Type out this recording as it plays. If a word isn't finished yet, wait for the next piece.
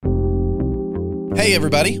Hey,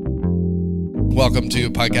 everybody. Welcome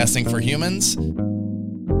to Podcasting for Humans.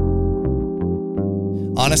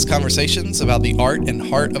 Honest conversations about the art and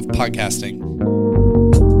heart of podcasting.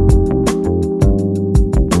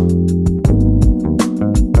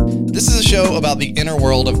 This is a show about the inner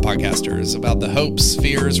world of podcasters, about the hopes,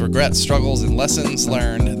 fears, regrets, struggles, and lessons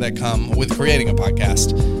learned that come with creating a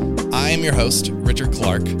podcast. I am your host, Richard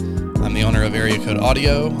Clark. I'm the owner of Area Code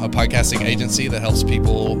Audio, a podcasting agency that helps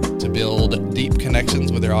people to build deep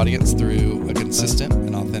connections with their audience through a consistent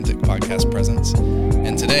and authentic podcast presence.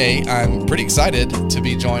 And today, I'm pretty excited to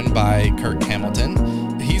be joined by Kirk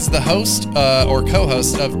Hamilton. He's the host or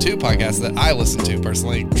co-host of two podcasts that I listen to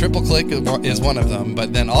personally. Triple Click is one of them,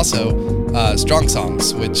 but then also Strong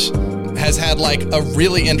Songs, which has had like a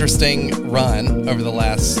really interesting run over the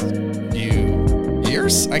last few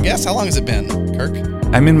years, I guess. How long has it been, Kirk?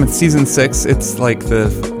 I'm in with season 6. It's like the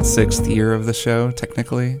 6th year of the show,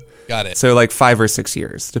 technically. Got it. So like 5 or 6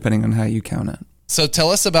 years, depending on how you count it. So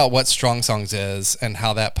tell us about what Strong Songs is and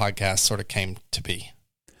how that podcast sort of came to be.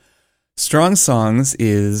 Strong Songs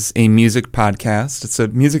is a music podcast. It's a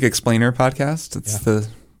music explainer podcast. It's the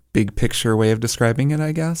big picture way of describing it,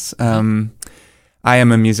 I guess. I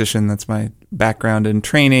am a musician. That's my background and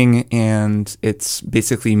training, and it's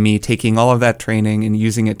basically me taking all of that training and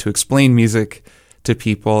using it to explain music to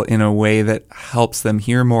people in a way that helps them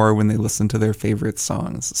hear more when they listen to their favorite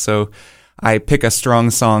songs. So I pick a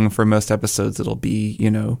strong song for most episodes. It'll be,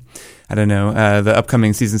 the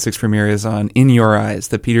upcoming season 6 premiere is on In Your Eyes,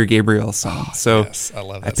 the Peter Gabriel song. Yes, I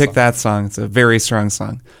love that I picked that song. It's a very strong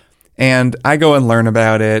song. And I go and learn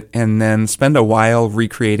about it and then spend a while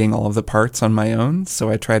recreating all of the parts on my own.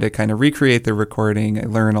 So I try to kind of recreate the recording. I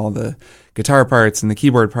learn all the guitar parts and the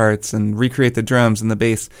keyboard parts and recreate the drums and the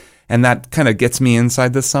bass. And that kind of gets me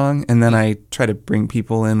inside the song. And then I try to bring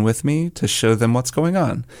people in with me to show them what's going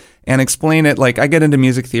on and explain it. Like, I get into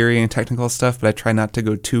music theory and technical stuff, but I try not to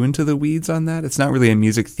go too into the weeds on that. It's not really a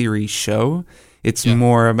music theory show. It's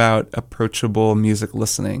more about approachable music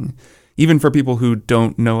listening, even for people who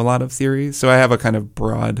don't know a lot of theory. So I have a kind of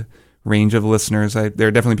broad range of listeners. There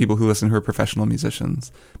are definitely people who listen who are professional musicians,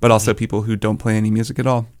 but also people who don't play any music at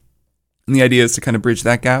all. And the idea is to kind of bridge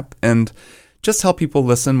that gap and just help people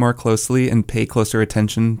listen more closely and pay closer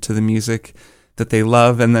attention to the music that they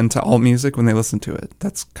love and then to all music when they listen to it.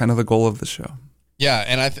 That's kind of the goal of the show. Yeah,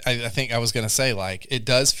 and I think I was going to say, like, it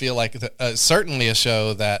does feel like certainly a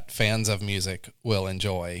show that fans of music will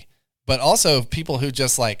enjoy, but also people who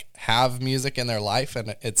just, like, have music in their life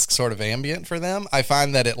and it's sort of ambient for them. I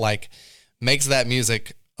find that it, like, makes that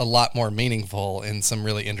music a lot more meaningful in some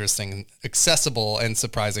really interesting, accessible, and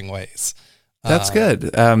surprising ways. That's good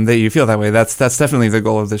that you feel that way. That's definitely the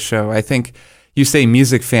goal of the show. I think you say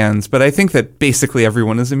music fans, but I think that basically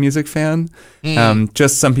everyone is a music fan.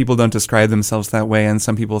 Just some people don't describe themselves that way, and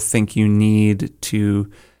some people think you need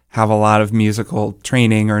to have a lot of musical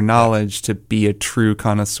training or knowledge to be a true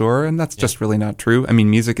connoisseur, and that's just really not true. I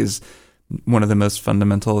mean, music is one of the most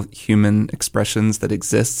fundamental human expressions that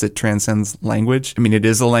exists. It transcends language. I mean, it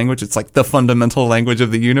is a language. It's like the fundamental language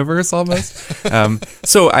of the universe almost.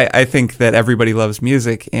 So I think that everybody loves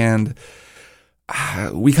music, and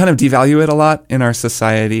we kind of devalue it a lot in our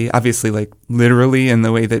society, obviously, like literally in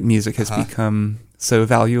the way that music has become so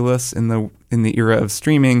valueless in the era of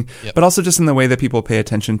streaming, but also just in the way that people pay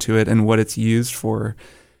attention to it and what it's used for.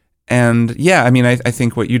 And yeah, I mean, I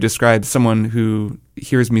think what you described, someone who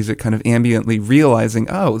hears music kind of ambiently realizing,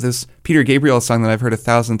 oh, this Peter Gabriel song that I've heard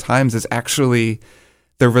 1,000 times is actually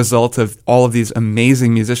the result of all of these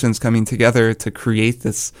amazing musicians coming together to create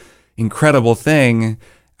this incredible thing.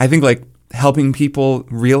 I think like helping people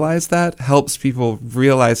realize that helps people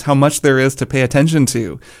realize how much there is to pay attention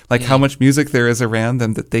to, like how much music there is around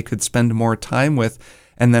them that they could spend more time with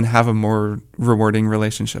and then have a more rewarding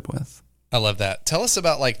relationship with. I love that. Tell us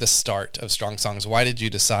about like the start of Strong Songs. Why did you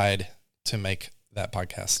decide to make that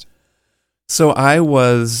podcast? So I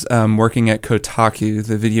was working at Kotaku,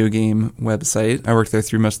 the video game website. I worked there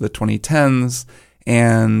through most of the 2010s,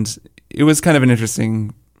 and it was kind of an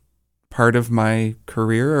interesting part of my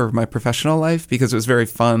career or my professional life because it was very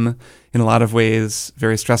fun in a lot of ways,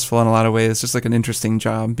 very stressful in a lot of ways, just like an interesting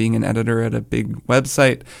job being an editor at a big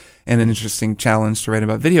website and an interesting challenge to write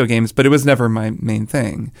about video games, but it was never my main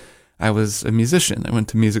thing. I was a musician. I went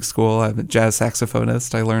to music school. I'm a jazz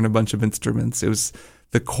saxophonist. I learned a bunch of instruments. It was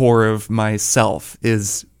the core of myself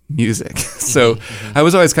is music. So I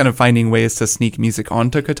was always kind of finding ways to sneak music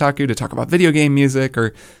onto Kotaku to talk about video game music,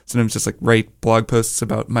 or sometimes just like write blog posts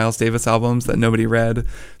about Miles Davis albums that nobody read,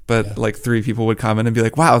 but like 3 people would comment and be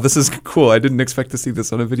like, wow, this is cool. I didn't expect to see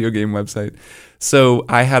this on a video game website. So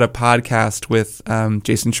I had a podcast with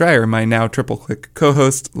Jason Schreier, my now Triple Click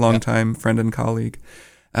co-host, longtime friend and colleague.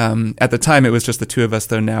 At the time, it was just the 2 of us,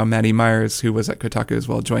 though now Maddie Myers, who was at Kotaku as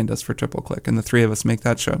well, joined us for Triple Click, and the 3 of us make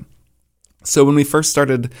that show. So when we first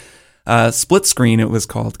started Split Screen, it was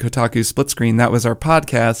called Kotaku Split Screen. That was our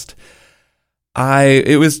podcast.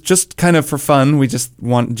 It was just kind of for fun.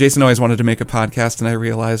 Jason always wanted to make a podcast, and I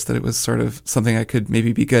realized that it was sort of something I could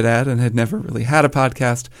maybe be good at and had never really had a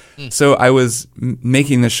podcast. So I was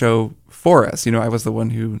making the show for us. I was the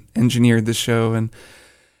one who engineered the show and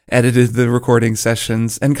edited the recording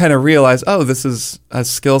sessions, and kind of realized, oh, this is a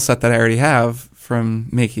skill set that I already have from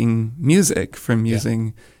making music, from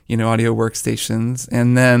using, audio workstations.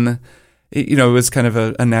 And then, it was kind of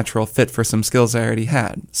a natural fit for some skills I already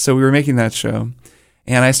had. So we were making that show,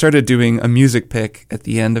 and I started doing a music pick at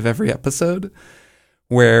the end of every episode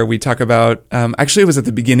where we talk about, actually it was at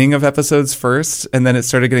the beginning of episodes first, and then it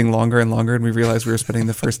started getting longer and longer, and we realized we were spending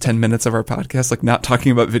the first 10 minutes of our podcast like not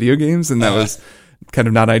talking about video games, and that was kind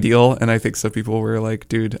of not ideal. And I think some people were like,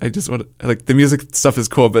 dude, I just want to, like, the music stuff is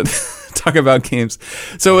cool, but talk about games.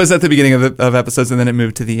 So it was at the beginning of episodes, and then it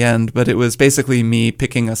moved to the end, but it was basically me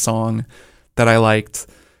picking a song that I liked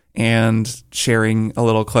and sharing a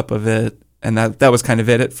little clip of it. And that was kind of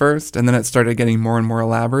it at first. And then it started getting more and more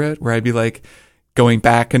elaborate, where I'd be like going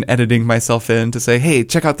back and editing myself in to say, hey,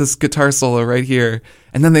 check out this guitar solo right here.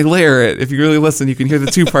 And then they layer it. If you really listen, you can hear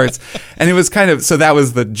the 2 parts. And it was kind of, so that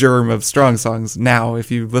was the germ of Strong Songs. Now,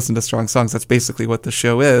 if you listen to Strong Songs, that's basically what the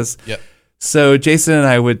show is. Yep. So Jason and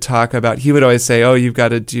I would talk about, he would always say, oh, you've got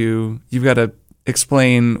to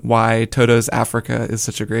explain why Toto's Africa is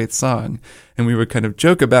such a great song. And we would kind of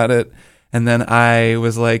joke about it. And then I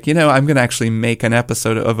was like, I'm going to actually make an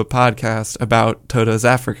episode of a podcast about Toto's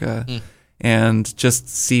Africa. And just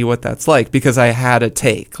see what that's like, because I had a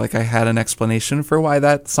take, like I had an explanation for why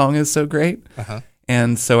that song is so great.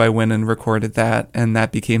 And so I went and recorded that, and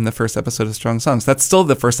that became the first episode of Strong Songs. That's still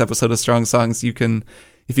the first episode of Strong Songs. You can,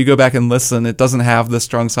 if you go back and listen, it doesn't have the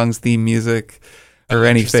Strong Songs theme music or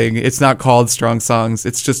anything. It's not called Strong Songs.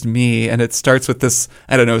 It's just me, and it starts with this,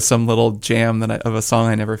 I don't know, some little jam of a song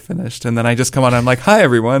I never finished. And then I just come on, and I'm like, hi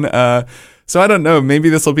everyone. So I don't know, maybe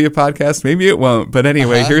this will be a podcast, maybe it won't. But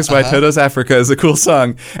anyway, here's why Toto's Africa is a cool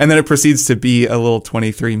song. And then it proceeds to be a little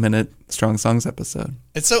 23-minute Strong Songs episode.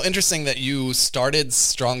 It's so interesting that you started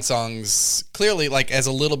Strong Songs clearly like as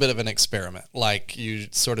a little bit of an experiment. Like you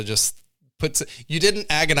sort of just you didn't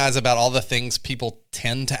agonize about all the things people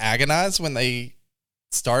tend to agonize when they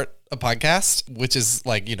start a podcast, which is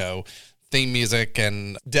like, theme music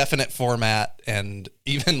and definite format, and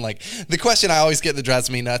even like the question I always get that drives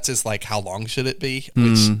me nuts is like, how long should it be?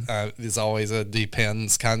 Which is always a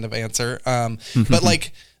depends kind of answer. But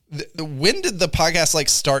like, when did the podcast like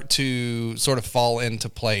start to sort of fall into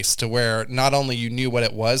place to where not only you knew what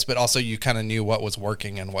it was, but also you kind of knew what was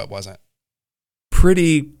working and what wasn't?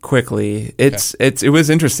 Pretty quickly. It was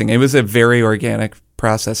interesting. It was a very organic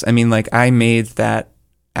process. I mean, like I made that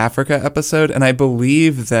Africa episode, and I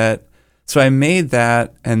believe that. So I made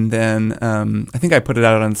that, and then I think I put it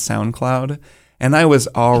out on SoundCloud, and I was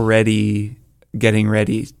already getting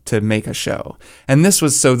ready to make a show. And this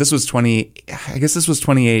was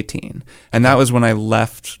 2018, and that was when I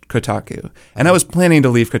left Kotaku. And I was planning to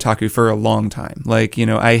leave Kotaku for a long time. Like,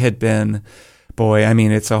 I had been,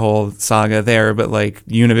 it's a whole saga there, but like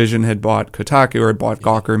Univision had bought Kotaku or had bought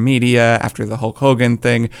Gawker Media after the Hulk Hogan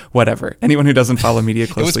thing, whatever. Anyone who doesn't follow media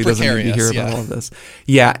closely doesn't need to hear about all of this.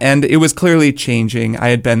 Yeah, and it was clearly changing. I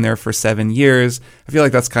had been there for 7 years. I feel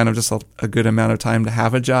like that's kind of just a good amount of time to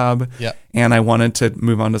have a job. Yeah. And I wanted to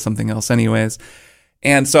move on to something else anyways.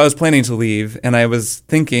 And so I was planning to leave, and I was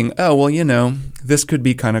thinking, oh, well, this could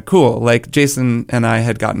be kind of cool. Like Jason and I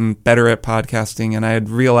had gotten better at podcasting, and I had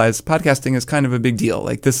realized podcasting is kind of a big deal.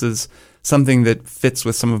 Like this is something that fits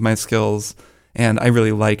with some of my skills, and I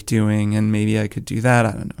really like doing, and maybe I could do that.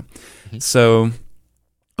 I don't know. So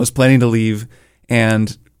I was planning to leave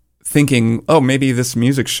and thinking, oh, maybe this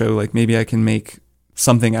music show, like maybe I can make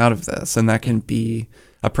something out of this, and that can be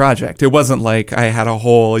a project. It wasn't like I had a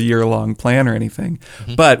whole year-long plan or anything.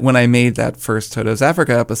 But when I made that first Toto's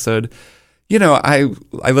Africa episode, I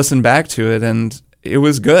listened back to it, and it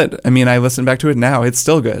was good. I mean, I listen back to it now. It's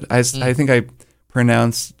still good. I think I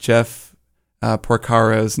pronounced Jeff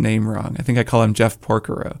Porcaro's name wrong. I think I call him Jeff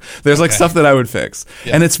Porcaro. There's like stuff that I would fix.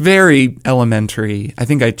 Yeah. And it's very elementary. I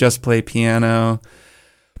think I just play piano.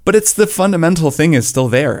 But it's the fundamental thing is still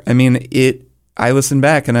there. I mean, I listen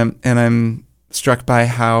back and I'm struck by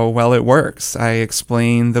how well it works. I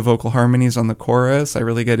explain the vocal harmonies on the chorus. I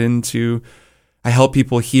really get into, I help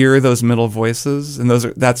people hear those middle voices, and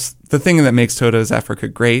that's the thing that makes Toto's Africa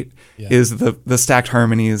great, is the stacked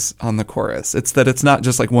harmonies on the chorus. It's that it's not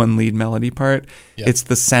just like one lead melody part. Yeah. It's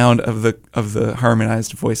the sound of the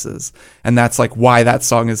harmonized voices, and that's like why that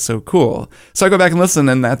song is so cool. So I go back and listen,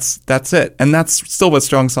 and that's it, and that's still what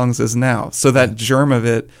Strong Songs is now. So that germ of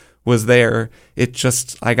it was there. It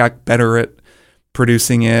just, I got better at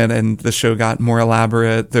producing it, and the show got more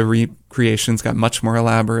elaborate. The recreations got much more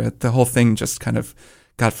elaborate. The whole thing just kind of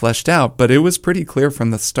got fleshed out, but it was pretty clear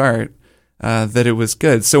from the start that it was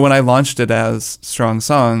good. So when I launched it as Strong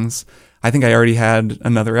Songs, I think I already had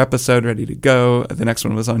another episode ready to go. The next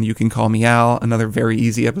one was on You Can Call Me Al, another very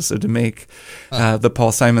easy episode to make, the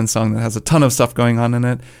Paul Simon song that has a ton of stuff going on in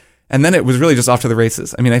it. And then it was really just off to the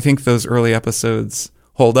races. I mean, I think those early episodes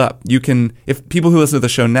hold up. You can, if people who listen to the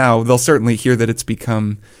show now, they'll certainly hear that it's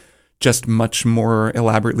become just much more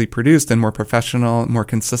elaborately produced and more professional, more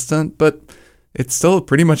consistent, but it's still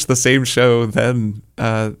pretty much the same show then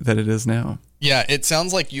that it is now. Yeah, it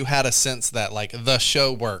sounds like you had a sense that like the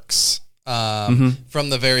show works from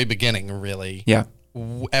the very beginning, really. Yeah.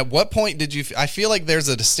 At what point did you, I feel like there's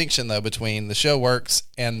a distinction though between the show works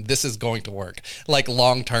and this is going to work. Like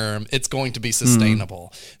long term, it's going to be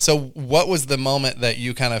sustainable. So what was the moment that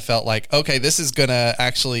you kind of felt like, okay, this is going to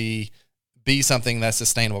actually be something that's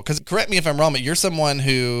sustainable? Because correct me if I'm wrong, but you're someone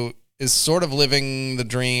who is sort of living the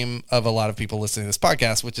dream of a lot of people listening to this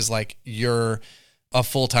podcast, which is like you're a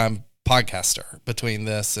full-time podcaster between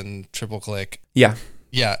this and Triple Click. Yeah.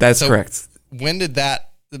 Yeah. That's correct. When did that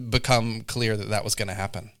become clear that was going to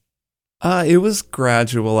happen? It was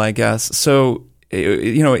gradual, I guess. So,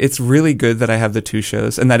 it's really good that I have the two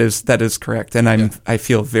shows, and that is correct. And I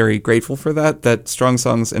feel very grateful for that Strong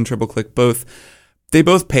Songs and Triple Click both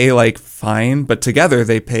pay like fine, but together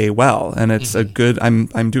they pay well. And it's a good,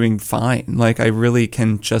 I'm doing fine. Like I really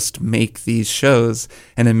can just make these shows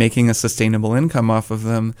and I'm making a sustainable income off of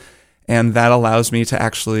them. And that allows me to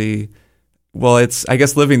actually, well, it's, I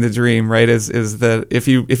guess living the dream, right? Is that if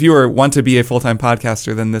you want to be a full-time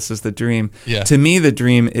podcaster, then this is the dream. Yeah. To me, the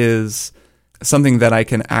dream is something that I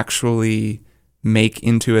can actually make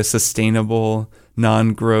into a sustainable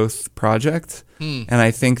non-growth project. And I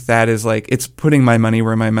think that is like, it's putting my money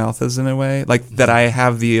where my mouth is in a way. Like that I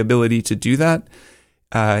have the ability to do that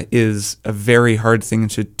is a very hard thing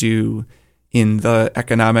to do in the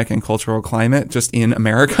economic and cultural climate, just in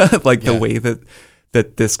America, like the way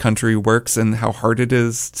that this country works and how hard it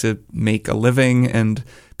is to make a living and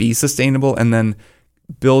be sustainable and then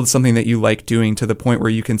build something that you like doing to the point where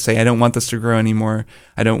you can say, I don't want this to grow anymore.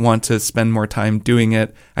 I don't want to spend more time doing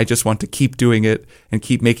it. I just want to keep doing it and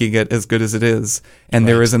keep making it as good as it is. And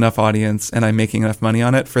there is enough audience and I'm making enough money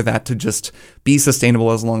on it for that to just be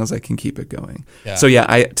sustainable as long as I can keep it going. Yeah. So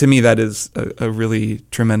to me, that is a really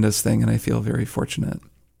tremendous thing. And I feel very fortunate.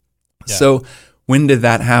 Yeah. So when did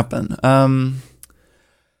that happen?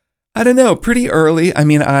 I don't know, pretty early. I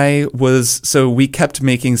mean, we kept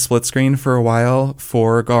making split screen for a while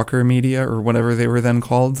for Gawker Media or whatever they were then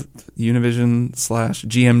called,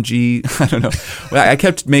 Univision/GMG. I don't know. I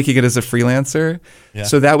kept making it as a freelancer. Yeah.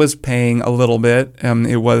 So that was paying a little bit.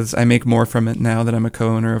 I make more from it now that I'm a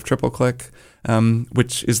co-owner of Triple Click,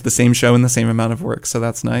 which is the same show and the same amount of work. So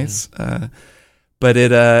that's nice. But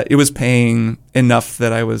it was paying enough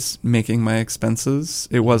that I was making my expenses.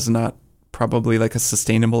 It was not probably like a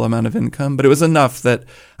sustainable amount of income, but it was enough that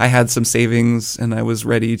I had some savings and I was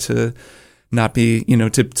ready to not be,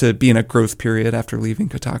 to be in a growth period after leaving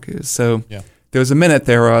Kotaku. So there was a minute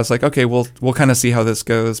there where I was like, okay, we'll kind of see how this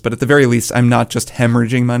goes. But at the very least, I'm not just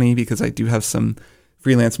hemorrhaging money because I do have some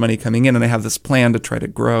freelance money coming in and I have this plan to try to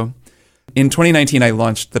grow. In 2019, I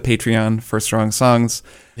launched the Patreon for Strong Songs.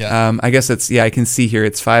 Yeah. I guess I can see here,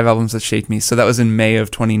 it's 5 albums that shaped me. So that was in May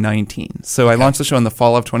of 2019. So I launched the show in the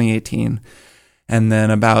fall of 2018. And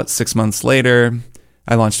then about 6 months later,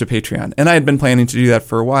 I launched a Patreon. And I had been planning to do that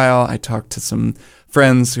for a while. I talked to some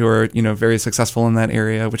friends who are, very successful in that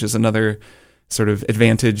area, which is another sort of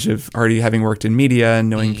advantage of already having worked in media and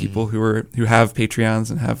knowing people who have Patreons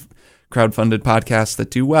and have crowdfunded podcasts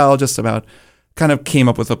that do well, just about kind of came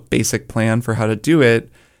up with a basic plan for how to do it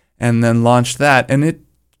and then launched that. And it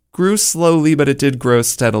grew slowly, but it did grow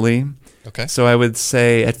steadily. Okay. So I would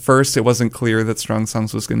say at first it wasn't clear that Strong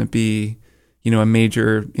Songs was going to be, a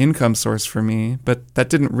major income source for me, but that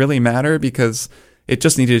didn't really matter because it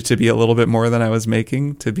just needed to be a little bit more than I was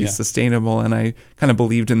making to be sustainable. And I kind of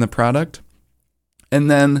believed in the product. And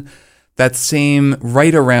then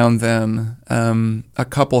right around then, a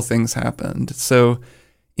couple things happened. So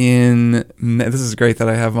this is great that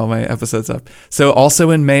I have all my episodes up. So also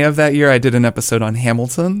in May of that year, I did an episode on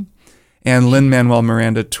Hamilton, and Lin-Manuel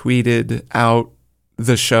Miranda tweeted out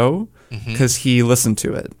the show because he listened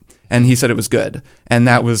to it and he said it was good. And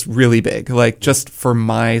that was really big, like just for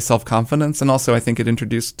my self-confidence. And also I think it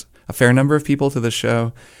introduced a fair number of people to the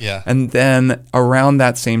show. Yeah. And then around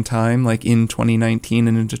that same time, like in 2019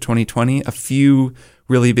 and into 2020, a few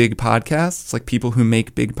really big podcasts, like people who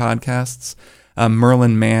make big podcasts,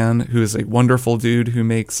 Merlin Mann, who is a wonderful dude who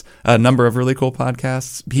makes a number of really cool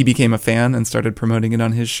podcasts. He became a fan and started promoting it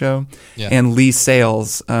on his show. Yeah. And Lee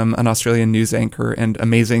Sales, an Australian news anchor and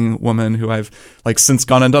amazing woman who I've like since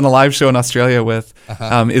gone and done a live show in Australia with,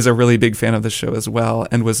 is a really big fan of the show as well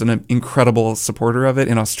and was an incredible supporter of it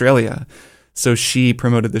in Australia. So she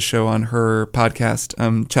promoted the show on her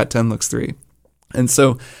podcast, Chat 10 Looks 3. And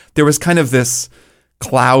so there was kind of this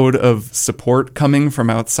cloud of support coming from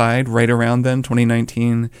outside right around then,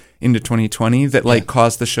 2019 into 2020, that like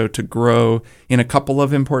caused the show to grow in a couple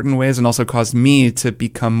of important ways and also caused me to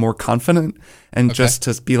become more confident and just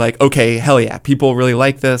to be like, okay, hell yeah, people really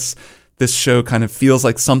like this. This show kind of feels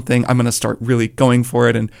like something. I'm going to start really going for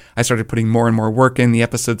it. And I started putting more and more work in. The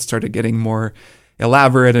episodes started getting more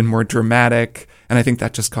elaborate and more dramatic. And I think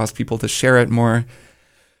that just caused people to share it more.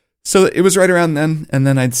 So it was right around then, and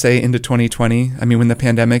then I'd say into 2020. I mean, when the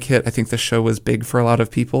pandemic hit, I think the show was big for a lot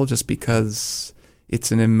of people just because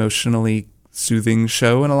it's an emotionally soothing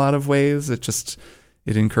show in a lot of ways. It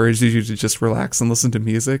encourages you to just relax and listen to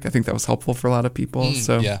music. I think that was helpful for a lot of people.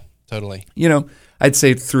 So yeah, totally. I'd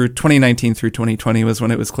say through 2019 through 2020 was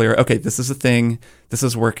when it was clear, okay, this is a thing, this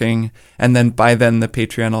is working. And then by then the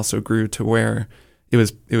Patreon also grew to where it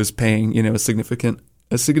was paying,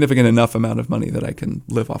 a significant enough amount of money that I can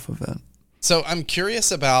live off of that. So I'm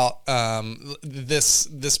curious about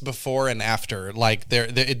this before and after. Like there,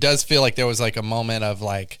 it does feel like there was like a moment of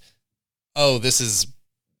like, oh, this is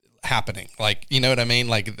happening. Like, you know what I mean?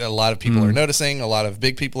 Like a lot of people are noticing, a lot of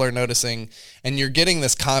big people are noticing, and you're getting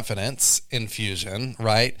this confidence infusion,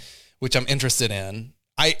 right? Which I'm interested in.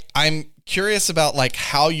 I'm curious about like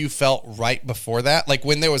how you felt right before that, like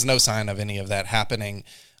when there was no sign of any of that happening.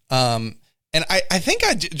 And I think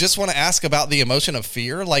I just want to ask about the emotion of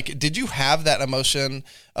fear. Like, did you have that emotion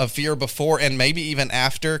of fear before and maybe even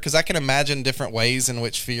after? Because I can imagine different ways in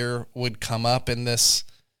which fear would come up in this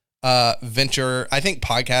venture. I think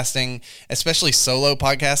podcasting, especially solo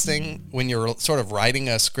podcasting, when you're sort of writing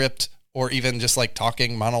a script or even just like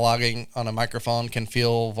talking, monologuing on a microphone can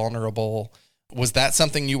feel vulnerable. Was that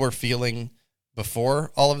something you were feeling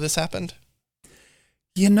before all of this happened?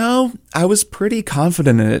 I was pretty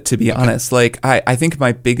confident in it, to be honest. Like, I think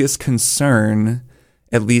my biggest concern,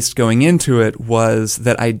 at least going into it, was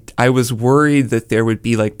that I was worried that there would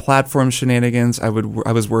be like platform shenanigans. I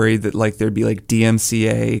was worried that like there'd be like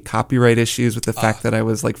DMCA copyright issues with the fact that I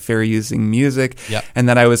was like fair using music, and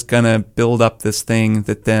that I was gonna build up this thing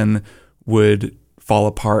that then would fall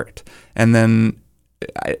apart. And then,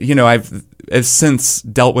 I've since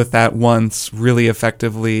dealt with that once really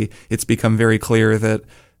effectively. It's become very clear that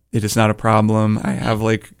it is not a problem. I have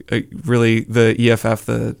the EFF,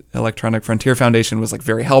 the Electronic Frontier Foundation, was like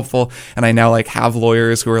very helpful. And I now like have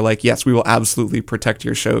lawyers who are like, yes, we will absolutely protect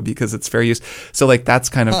your show because it's fair use. So like that's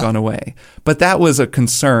kind of gone away. But that was a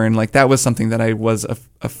concern. Like that was something that I was,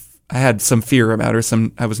 I had some fear about,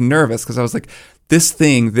 I was nervous because I was like,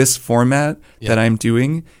 this format that I'm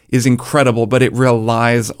doing is incredible, but it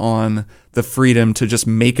relies on the freedom to just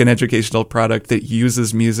make an educational product that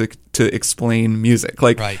uses music to explain music.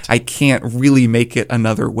 Like, I can't really make it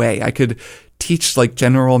another way. I could teach like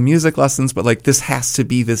general music lessons, but like this has to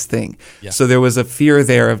be this thing. Yeah. So there was a fear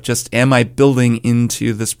there of just, am I building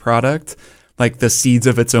into this product like the seeds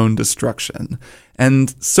of its own destruction?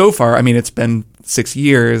 And so far, I mean, it's been 6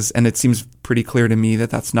 years and it seems pretty clear to me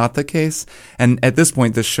that that's not the case. And at this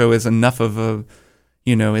point, the show is enough of a,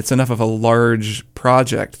 it's enough of a large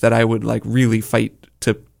project that I would like really fight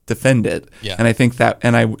to defend it. Yeah. And I think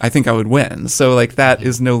I think I would win. So like that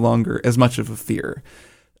is no longer as much of a fear.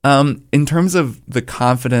 In terms of the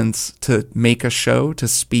confidence to make a show, to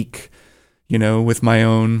speak, with my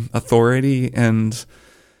own authority and,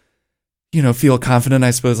 feel confident,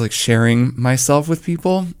 I suppose, like sharing myself with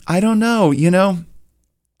people. I don't know,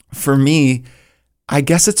 for me, I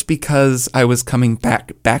guess it's because I was coming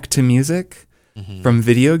back to music from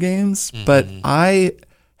video games, but I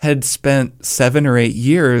had spent 7 or 8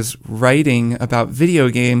 years writing about video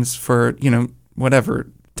games for, whatever,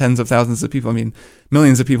 tens of thousands of people. I mean,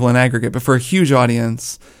 millions of people in aggregate, but for a huge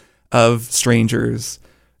audience of strangers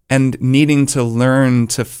and needing to learn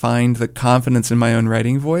to find the confidence in my own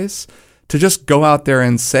writing voice to just go out there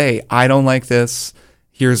and say, I don't like this.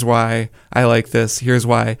 Here's why. I like this. Here's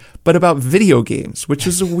why. But about video games, which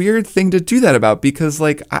is a weird thing to do that about, because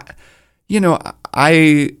like,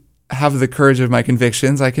 I have the courage of my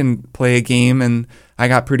convictions. I can play a game, and I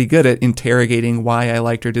got pretty good at interrogating why I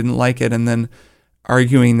liked or didn't like it and then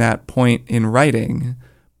arguing that point in writing.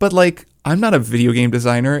 But like, I'm not a video game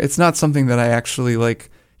designer. It's not something that I actually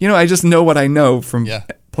like, I just know what I know from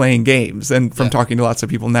playing games and from talking to lots of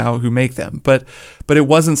people now who make them. But it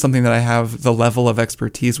wasn't something that I have the level of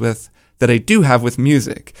expertise with that I do have with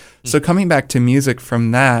music. So coming back to music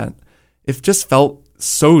from that, it just felt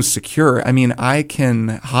so secure. I mean, I can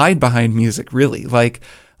hide behind music, really. Like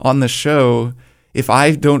on the show, if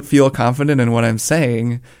I don't feel confident in what I'm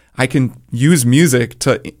saying, I can use music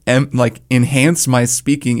to enhance my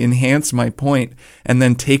speaking, enhance my point, and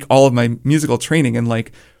then take all of my musical training and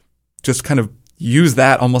like just kind of use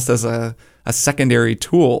that almost as a secondary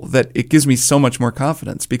tool that it gives me so much more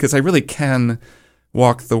confidence because I really can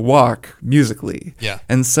walk the walk musically. Yeah.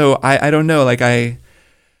 And so I don't know, like I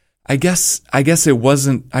guess I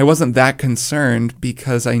wasn't that concerned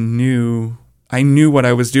because I knew what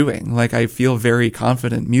I was doing. Like I feel very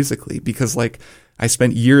confident musically because like I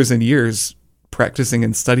spent years and years practicing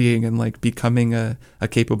and studying and like becoming a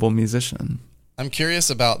capable musician. I'm curious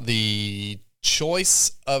about the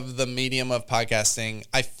choice of the medium of podcasting.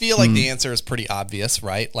 I feel like the answer is pretty obvious,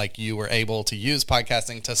 right? Like you were able to use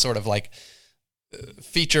podcasting to sort of like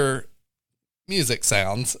feature music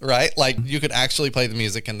sounds, right? Like you could actually play the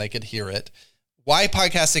music and they could hear it. Why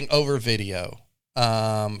podcasting over video?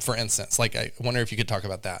 For instance, like I wonder if you could talk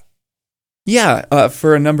about that. Yeah,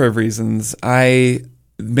 for a number of reasons. I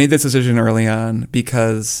made this decision early on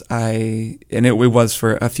because it was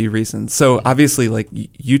for a few reasons. So obviously like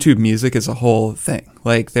YouTube music is a whole thing.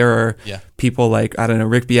 Like there are people like, I don't know,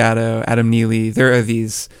 Rick Beato, Adam Neely. There are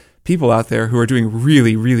these people out there who are doing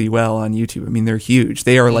really, really well on YouTube. I mean, they're huge.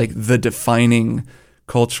 They are like the defining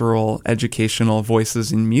cultural, educational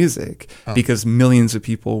voices in music because millions of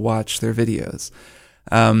people watch their videos.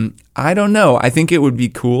 I don't know. I think it would be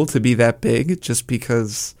cool to be that big just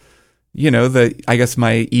because, I guess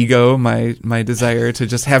my ego, my desire to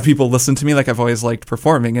just have people listen to me. Like I've always liked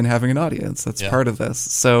performing and having an audience. That's part of this.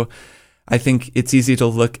 So I think it's easy to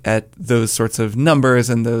look at those sorts of numbers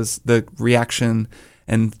and the reaction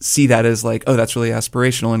and see that as like, oh, that's really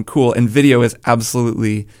aspirational and cool. And video is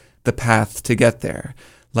absolutely the path to get there.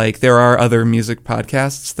 Like there are other music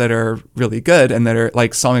podcasts that are really good and that are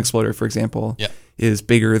like Song Exploder, for example, is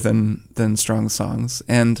bigger than Strong Songs.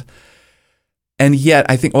 And yet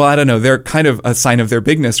I think, well, I don't know, they're kind of a sign of their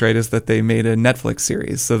bigness, right, is that they made a Netflix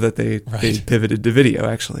series so that they pivoted to video,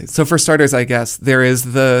 actually. So for starters, I guess, there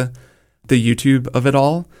is the YouTube of it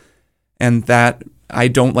all, and that I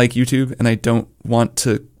don't like YouTube, and I don't want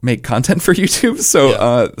to make content for YouTube,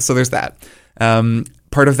 so there's that.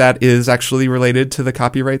 Part of that is actually related to the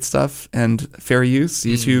copyright stuff and fair use.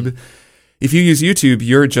 YouTube, if you use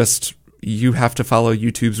YouTube, you have to follow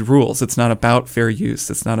YouTube's rules. It's not about fair use.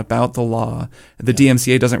 It's not about the law. The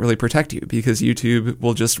DMCA doesn't really protect you because YouTube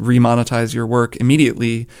will just remonetize your work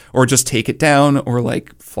immediately or just take it down or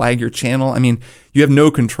like flag your channel. I mean, you have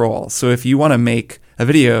no control. So if you want to make a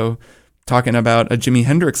video talking about a Jimi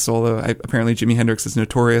Hendrix solo, apparently Jimi Hendrix is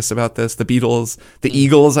notorious about this. The Beatles, the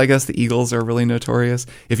Eagles, I guess the Eagles are really notorious.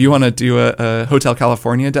 If you want to do a Hotel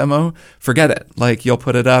California demo, forget it. Like you'll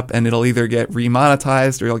put it up and it'll either get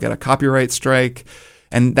remonetized or you'll get a copyright strike.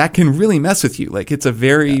 And that can really mess with you. Like it's a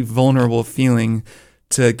very vulnerable feeling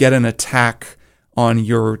to get an attack on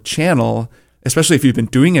your channel, especially if you've been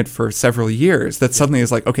doing it for several years, that suddenly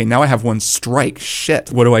is like, okay, now I have one strike.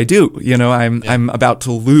 Shit, what do I do? I'm about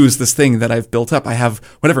to lose this thing that I've built up. I have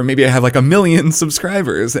whatever, maybe I have like 1 million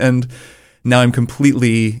subscribers, and now I'm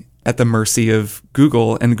completely at the mercy of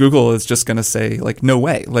Google, and Google is just going to say like, no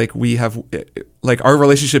way. Like we have, like our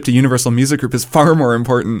relationship to Universal Music Group is far more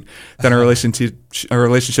important than our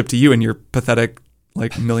relationship to you and your pathetic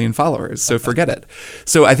like 1 million followers. So forget it.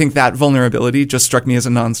 So I think that vulnerability just struck me as a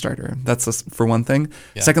non-starter. That's for one thing.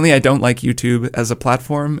 Yeah. Secondly, I don't like YouTube as a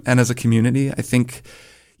platform and as a community. I think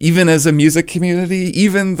even as a music community,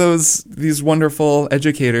 even these wonderful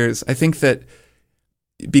educators, I think that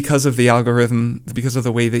because of the algorithm, because of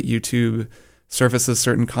the way that YouTube surfaces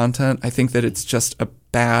certain content, I think that it's just a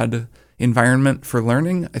bad environment for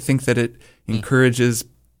learning. I think that it encourages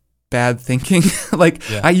bad thinking.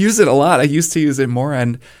 I use it a lot. I used to use it more,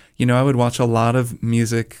 and I would watch a lot of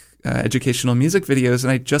music, educational music videos,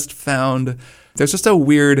 and I just found there's just a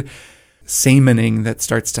weird samening that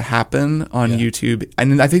starts to happen on YouTube.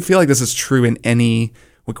 And I feel like this is true in any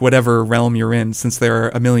whatever realm you're in, since there are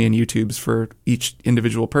a million YouTubes for each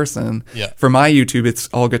individual person. Yeah. For my YouTube, it's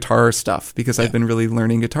all guitar stuff because I've been really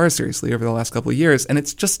learning guitar seriously over the last couple of years. And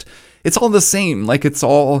it's all the same. Like, it's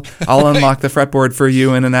all, I'll unlock the fretboard for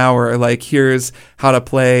you in an hour. Like, here's how to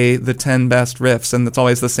play the 10 best riffs. And it's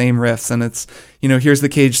always the same riffs. And it's, here's the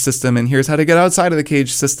cage system and here's how to get outside of the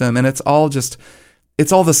cage system. And it's all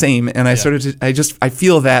the same. And I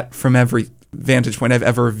feel that from every vantage point I've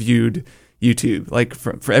ever viewed YouTube, like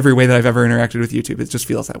for every way that I've ever interacted with YouTube, it just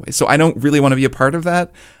feels that way. So I don't really want to be a part of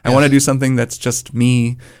that. I want to do something that's just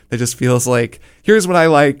me, that just feels like, here's what I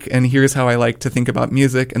like and here's how I like to think about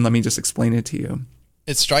music, and let me just explain it to you.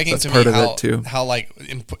 It's striking to me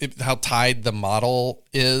how tied the model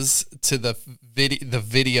is to the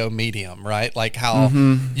video medium, right? Like how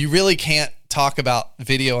you really can't talk about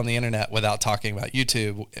video on the internet without talking about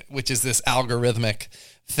YouTube, which is this algorithmic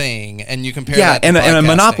thing, and you compare that to and a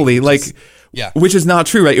monopoly, which is not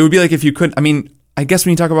true, right? It would be like if you couldn't. I mean, I guess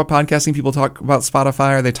when you talk about podcasting, people talk about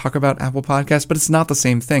Spotify or they talk about Apple Podcasts, but it's not the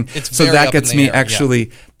same thing. So that gets me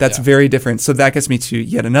that's very different. So that gets me to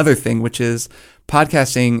yet another thing, which is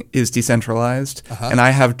podcasting is decentralized, and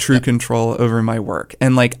I have true control over my work.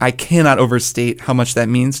 And like, I cannot overstate how much that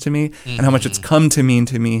means to me and how much it's come to mean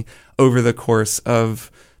to me over the course of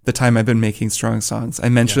the time I've been making Strong Songs. I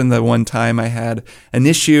mentioned the one time I had an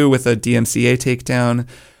issue with a DMCA takedown.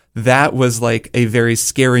 That was like a very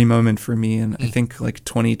scary moment for me in, I think, like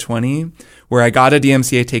 2020, where I got a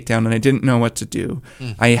DMCA takedown and I didn't know what to do.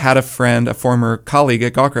 I had a friend, a former colleague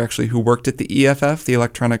at Gawker actually, who worked at the EFF, the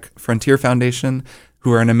Electronic Frontier Foundation,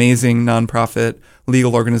 who are an amazing nonprofit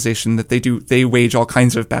legal organization that they wage all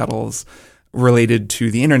kinds of battles related to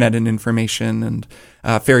the internet and information, and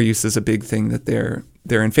fair use is a big thing that they're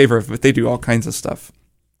in favor of, but they do all kinds of stuff.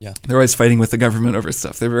 Yeah. They're always fighting with the government over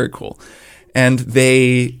stuff. They're very cool. And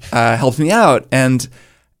they helped me out and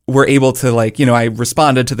were able to, like, I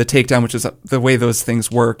responded to the takedown, which is the way those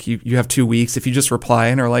things work. You have 2 weeks. If you just reply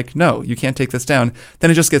and are like, no, you can't take this down,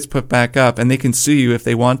 then it just gets put back up, and they can sue you if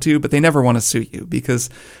they want to, but they never want to sue you because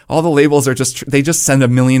all the labels are they just send a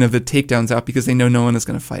million of the takedowns out because they know no one is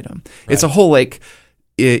going to fight them. Right. It's a whole, like,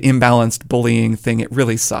 imbalanced bullying thing. It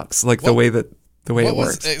really sucks. Like, the way it works. What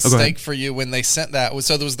was at stake for you when they sent that?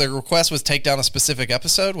 So the request was take down a specific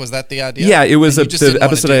episode? Was that the idea? Yeah, it was the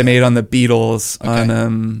episode I made on the Beatles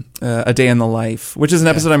on A Day in the Life, which is an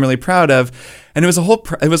episode I'm really proud of. And it was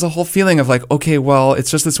a whole feeling of like, okay, well, it's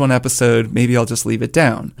just this one episode. Maybe I'll just leave it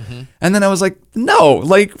down. And then I was like, no,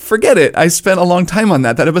 like, forget it. I spent a long time on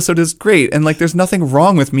that. That episode is great. And like, there's nothing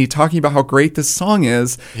wrong with me talking about how great this song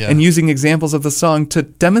is and using examples of the song to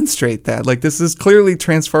demonstrate that. Like, this is clearly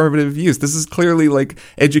transformative use. This is clearly like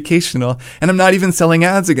educational. And I'm not even selling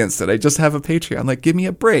ads against it. I just have a Patreon. Like, give me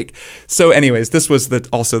a break. So anyways, this was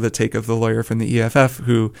also the take of the lawyer from the EFF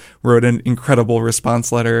who wrote an incredible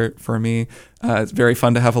response letter for me. It's very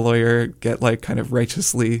fun to have a lawyer get like kind of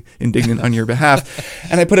righteously indignant on your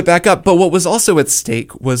behalf. And I put it back up. But what was also at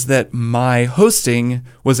stake was that my hosting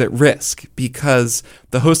was at risk because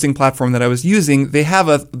the hosting platform that I was using, they have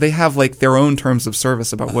like their own terms of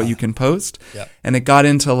service about what you can post. And it got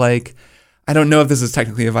into like, I don't know if this is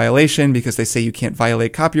technically a violation because they say you can't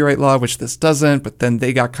violate copyright law, which this doesn't, but then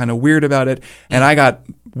they got kind of weird about it. And I got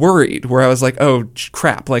worried where I was like, oh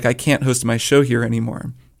crap, like I can't host my show here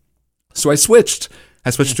anymore. So I switched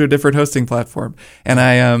to a different hosting platform, and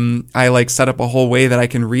I like set up a whole way that I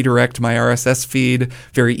can redirect my RSS feed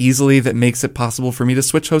very easily that makes it possible for me to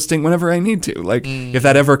switch hosting whenever I need to. Like if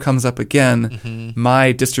that ever comes up again,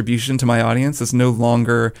 my distribution to my audience is no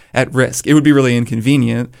longer at risk. It would be really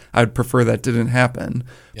inconvenient. I'd prefer that didn't happen,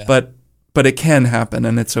 but it can happen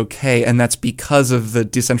and it's okay. And that's because of the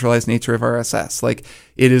decentralized nature of RSS. Like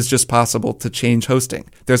it is just possible to change hosting.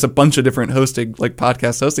 There's a bunch of different hosting, like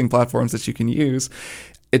podcast hosting platforms that you can use.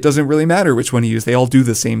 It doesn't really matter which one you use. They all do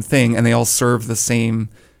the same thing and they all serve the same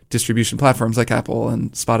distribution platforms like Apple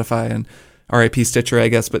and Spotify and RIP Stitcher, I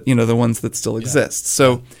guess, but the ones that still exist.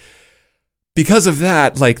 So because of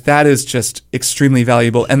that, like that is just extremely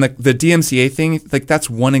valuable. And the DMCA thing, like that's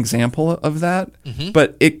one example of that,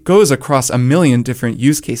 but it goes across a million different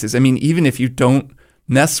use cases. I mean, even if you don't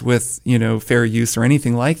mess with, fair use or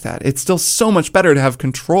anything like that, it's still so much better to have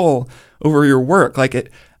control over your work.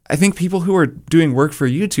 Like I think people who are doing work for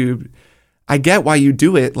YouTube, I get why you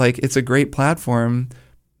do it. Like it's a great platform.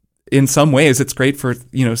 In some ways, it's great for,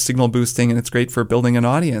 signal boosting and it's great for building an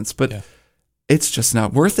audience, but it's just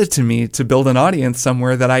not worth it to me to build an audience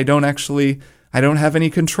somewhere that I don't have any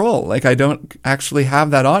control. Like I don't actually have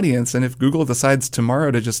that audience. And if Google decides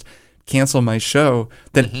tomorrow to just cancel my show,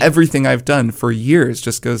 then everything I've done for years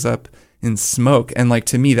just goes up in smoke. And like,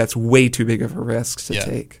 to me, that's way too big of a risk to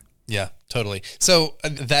take. Yeah, totally. So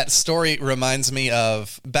that story reminds me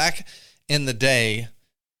of back in the day.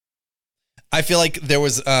 I feel like there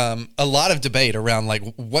was a lot of debate around like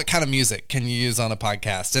what kind of music can you use on a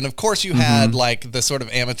podcast, and of course you had like the sort of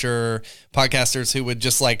amateur podcasters who would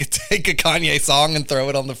just like take a Kanye song and throw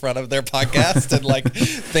it on the front of their podcast and like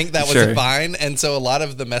think that was fine, and so a lot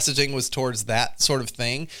of the messaging was towards that sort of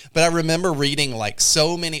thing. But I remember reading like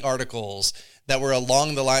so many articles that were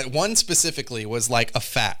along the line. One specifically was like a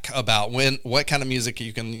FAQ about what kind of music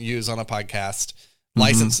you can use on a podcast,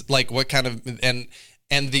 license, like what kind of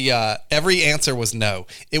and the every answer was no.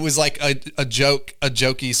 It was like a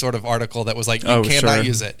jokey sort of article that was like, you cannot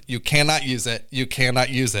use it. You cannot use it. You cannot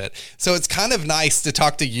use it. So it's kind of nice to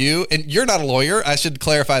talk to you. And you're not a lawyer. I should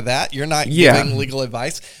clarify that. You're not giving legal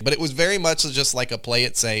advice. But it was very much just like a play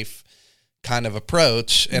it safe kind of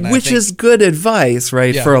approach. And which is good advice,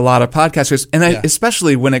 right, for a lot of podcasters. And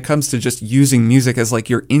especially when it comes to just using music as like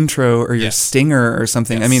your intro or your stinger or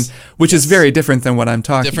something. I mean, which is very different than what I'm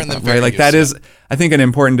talking about, right? Like that is, I think, an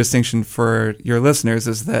important distinction for your listeners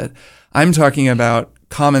is that I'm talking about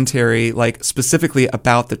commentary, like specifically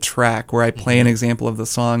about the track where I play an example of the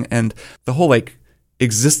song, and the whole like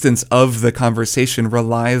existence of the conversation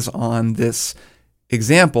relies on this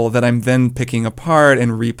example that I'm then picking apart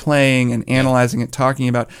and replaying and analyzing it, talking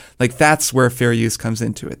about. Like, that's where fair use comes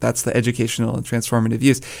into it. That's the educational and transformative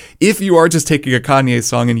use. If you are just taking a Kanye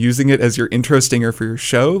song and using it as your intro stinger for your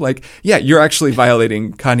show, like, you're actually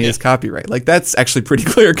violating Kanye's copyright. Like, that's actually pretty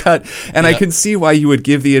clear cut. And I can see why you would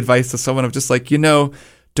give the advice to someone of just like,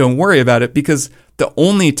 don't worry about it, because the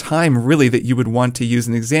only time really that you would want to use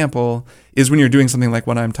an example is when you're doing something like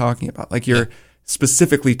what I'm talking about. Like, you're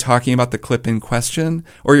specifically talking about the clip in question,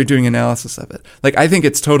 or you're doing analysis of it. Like, I think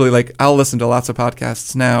it's totally like, I'll listen to lots of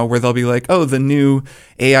podcasts now where they'll be like, oh, the new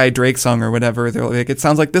AI Drake song or whatever. They're like, it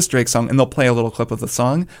sounds like this Drake song, and they'll play a little clip of the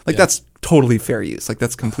song. Like, that's totally fair use. Like,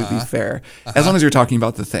 that's completely fair, as long as you're talking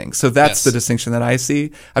about the thing. So that's the distinction that I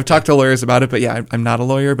see. I've talked to lawyers about it, but I'm not a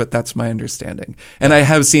lawyer, but that's my understanding. And I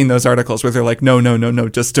have seen those articles where they're like, no,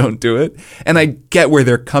 just don't do it. And I get where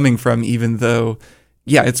they're coming from, even though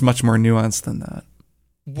it's much more nuanced than that.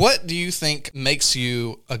 What do you think makes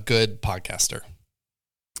you a good podcaster?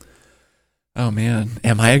 Oh man,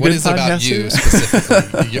 am I a good podcaster? What is about you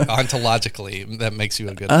specifically, ontologically, that makes you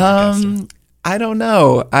a good podcaster? I don't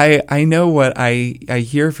know. I know what I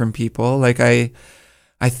hear from people. Like, I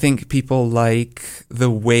think people like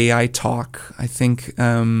the way I talk. I think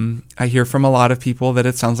I hear from a lot of people that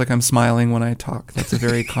it sounds like I'm smiling when I talk. That's a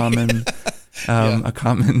very common a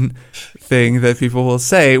common thing that people will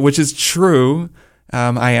say, which is true.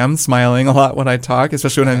 I am smiling a lot when I talk,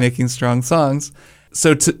 especially when I'm making strong songs.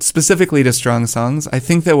 So specifically to strong songs, I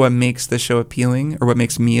think that what makes the show appealing, or what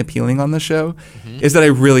makes me appealing on the show, is that I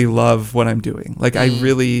really love what I'm doing. Like, I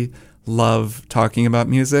really love talking about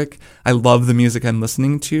music. I love the music I'm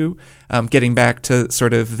listening to. Getting back to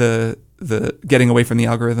sort of the getting away from the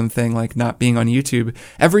algorithm thing, like not being on YouTube.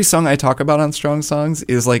 Every song I talk about on Strong Songs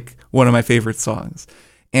is like one of my favorite songs.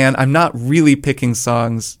 And I'm not really picking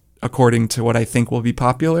songs according to what I think will be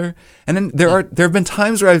popular. And then there have been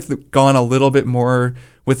times where I've gone a little bit more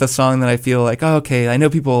with a song that I feel like, oh, okay, I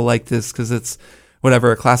know people like this because it's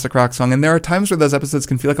whatever, a classic rock song. And there are times where those episodes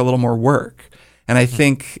can feel like a little more work. And I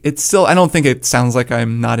think it's still, I don't think it sounds like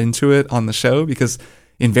I'm not into it on the show, because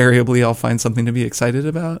invariably I'll find something to be excited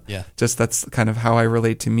about. Yeah. Just that's kind of how I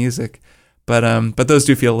relate to music. But those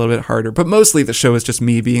do feel a little bit harder. But mostly the show is just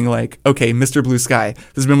me being like, okay, Mr. Blue Sky,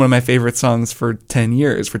 this has been one of my favorite songs for 10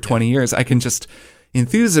 years, for 20 years. I can just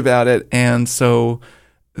enthuse about it. And so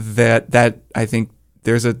that I think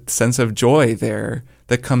there's a sense of joy there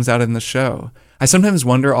that comes out in the show. I sometimes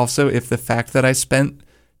wonder also if the fact that I spent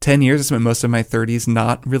 10 years, I spent most of my 30s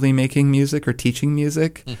not really making music or teaching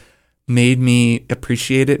music, made me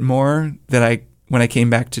appreciate it more when I came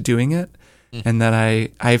back to doing it. And that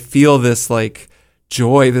I feel this like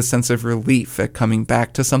joy, this sense of relief at coming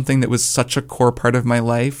back to something that was such a core part of my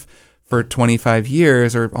life for 25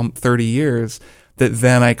 years or 30 years, that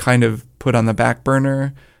then I kind of put on the back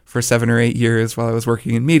burner for 7 or 8 years while I was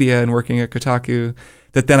working in media and working at Kotaku,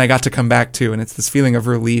 that then I got to come back to. And it's this feeling of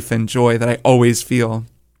relief and joy that I always feel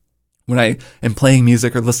when I am playing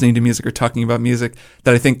music or listening to music or talking about music,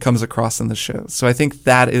 that I think comes across in the show. So I think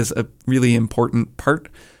that is a really important part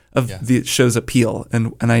of the show's appeal.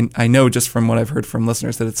 And I know just from what I've heard from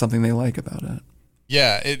listeners that it's something they like about it.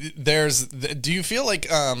 Yeah. Do you feel like,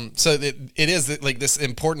 so it is like this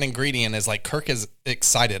important ingredient is like Kirk is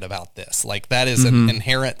excited about this. Like that is an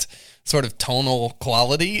inherent sort of tonal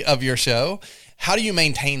quality of your show. How do you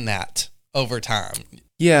maintain that over time?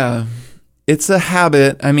 Yeah. It's a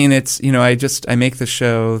habit. I mean, it's, I make the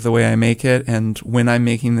show the way I make it. And when I'm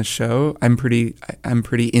making the show, I'm pretty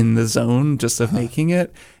in the zone just of making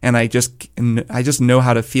it. And I just know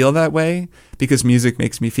how to feel that way because music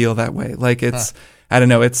makes me feel that way. Like I don't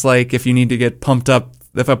know. It's like if you need to get pumped up,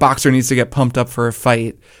 if a boxer needs to get pumped up for a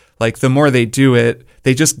fight, like the more they do it,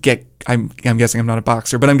 they just get, I'm guessing I'm not a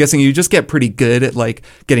boxer, but I'm guessing you just get pretty good at like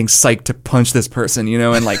getting psyched to punch this person,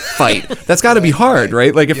 and like fight. That's got to be hard,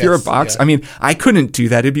 right? Like if you're a boxer, I mean, I couldn't do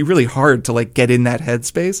that. It'd be really hard to like get in that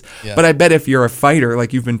headspace. Yeah. But I bet if you're a fighter,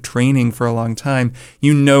 like you've been training for a long time,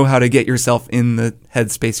 you know how to get yourself in the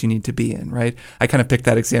headspace you need to be in, right? I kind of picked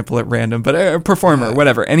that example at random, but a performer,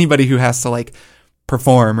 whatever, anybody who has to like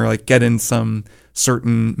perform or like get in some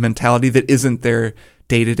certain mentality that isn't their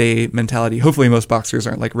day-to-day mentality. Hopefully most boxers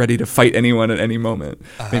aren't like ready to fight anyone at any moment.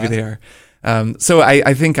 Maybe they are. So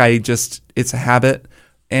I think it's a habit.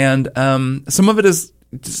 And some of it is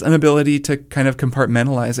just an ability to kind of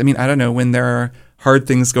compartmentalize. I mean, I don't know, when there are hard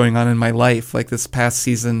things going on in my life, like this past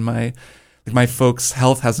season, my folks'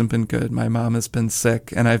 health hasn't been good. My mom has been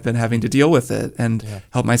sick and I've been having to deal with it and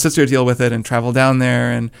help my sister deal with it and travel down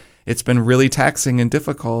there. And it's been really taxing and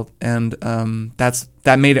difficult. And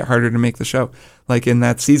that made it harder to make the show. Like in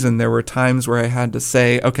that season, there were times where I had to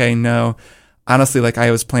say, okay, no, honestly, like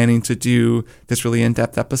I was planning to do this really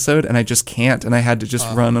in-depth episode and I just can't. And I had to just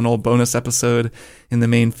run an old bonus episode in the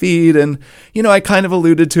main feed. And, I kind of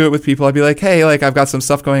alluded to it with people. I'd be like, hey, like I've got some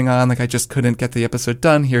stuff going on. Like I just couldn't get the episode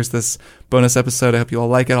done. Here's this bonus episode. I hope you all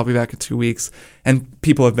like it. I'll be back in 2 weeks. And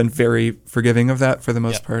people have been very forgiving of that for the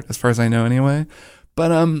most part, as far as I know anyway.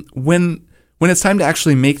 But when it's time to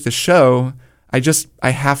actually make the show, I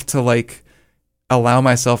have to like allow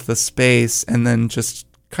myself the space and then just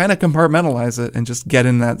kind of compartmentalize it and just get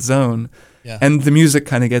in that zone. Yeah. And the music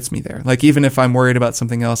kind of gets me there. Like even if I'm worried about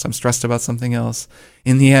something else, I'm stressed about something else,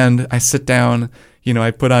 in the end, I sit down,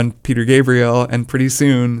 I put on Peter Gabriel and pretty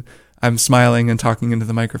soon I'm smiling and talking into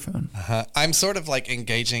the microphone. I'm sort of like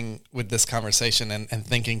engaging with this conversation and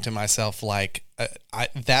thinking to myself, like,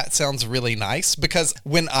 that sounds really nice, because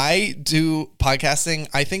when I do podcasting,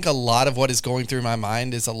 I think a lot of what is going through my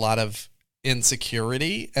mind is a lot of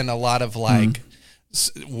insecurity and a lot of like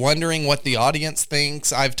wondering what the audience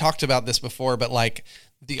thinks. I've talked about this before, but like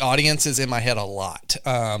the audience is in my head a lot.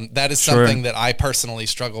 That is something that I personally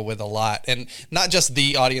struggle with a lot. And not just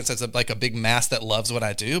the audience as like a big mass that loves what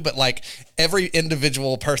I do, but like every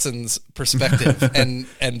individual person's perspective and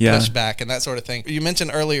pushback and that sort of thing. You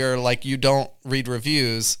mentioned earlier, like you don't read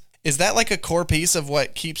reviews. Is that like a core piece of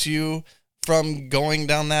what keeps you from going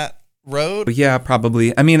down that road? Yeah,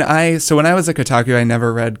 probably. I mean, so when I was at Kotaku, I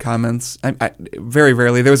never read comments. I very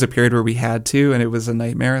rarely. There was a period where we had to, and it was a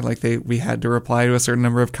nightmare. Like we had to reply to a certain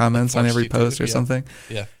number of comments on every post or something.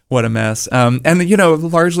 Yeah. What a mess.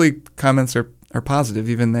 And largely comments are positive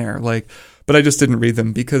even there. Like, but I just didn't read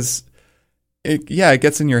them because it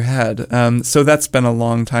gets in your head. So that's been a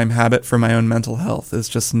long time habit for my own mental health, is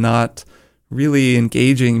just not really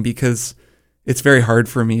engaging, because it's very hard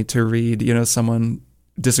for me to read, someone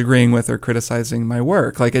disagreeing with or criticizing my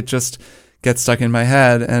work. Like it just gets stuck in my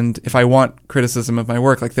head. And if I want criticism of my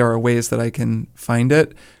work, like there are ways that I can find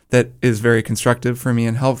it that is very constructive for me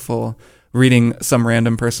and helpful. Reading some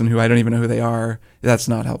random person who I don't even know who they are, that's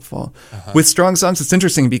not helpful. With strong songs, it's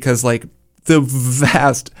interesting because like the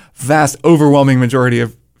vast overwhelming majority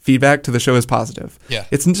of feedback to the show is positive. Yeah.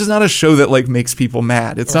 It's just not a show that like makes people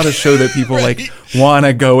mad. It's not a show that people like want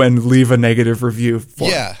to go and leave a negative review for.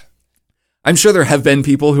 Yeah. I'm sure there have been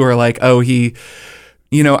people who are like, oh, I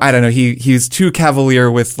don't know, he's too cavalier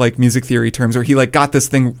with like music theory terms, or he like got this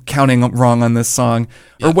thing counting wrong on this song,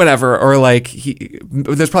 or whatever, or like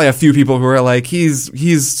there's probably a few people who are like, he's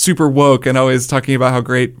super woke and always talking about how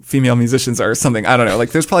great female musicians are or something. I don't know.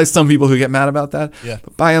 Like there's probably some people who get mad about that. Yeah.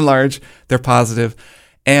 But by and large, they're positive.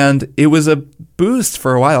 And it was a boost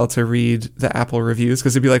for a while to read the Apple reviews,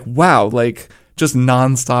 because it'd be like, wow, like just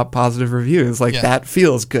nonstop positive reviews. Like that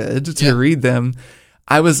feels good to read them.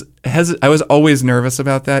 I was always nervous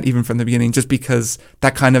about that, even from the beginning, just because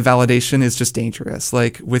that kind of validation is just dangerous.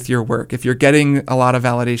 Like with your work, if you're getting a lot of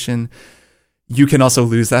validation, you can also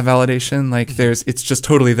lose that validation. Like it's just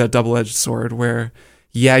totally that double-edged sword where,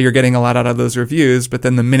 you're getting a lot out of those reviews, but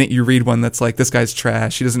then the minute you read one that's like, this guy's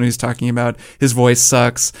trash, he doesn't know what he's talking about, his voice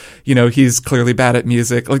sucks, he's clearly bad at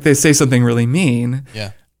music. Like they say something really mean.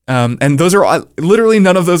 Yeah. And those are literally,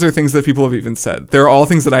 none of those are things that people have even said. They're all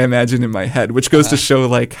things that I imagine in my head, which goes to show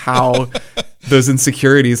like how those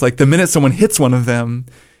insecurities, like the minute someone hits one of them,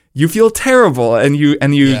 you feel terrible, and you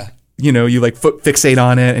you like fixate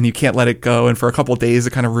on it and you can't let it go. And for a couple of days,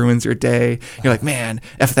 it kind of ruins your day. You're like, man,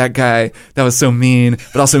 F that guy. That was so mean.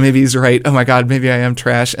 But also maybe he's right. Oh my God, maybe I am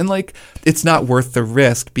trash. And like, it's not worth the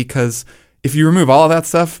risk, because if you remove all of that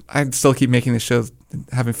stuff, I'd still keep making the show,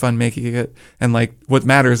 having fun making it. And like, what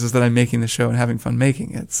matters is that I'm making the show and having fun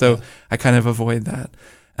making it. So I kind of avoid that.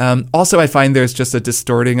 Also, I find there's just a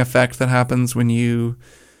distorting effect that happens when you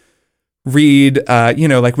read,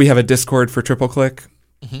 like we have a Discord for Triple Click.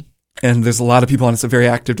 Mm-hmm. And there's a lot of people on it. It's a very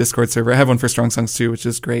active Discord server. I have one for Strong Songs too, which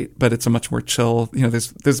is great, but it's a much more chill,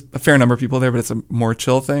 there's a fair number of people there, but it's a more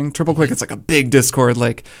chill thing. Triple Click, it's like a big Discord,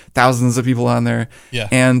 like thousands of people on there. Yeah.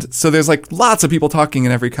 And so there's like lots of people talking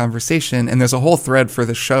in every conversation, and there's a whole thread for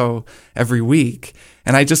the show every week.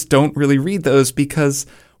 And I just don't really read those, because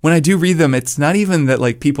when I do read them, it's not even that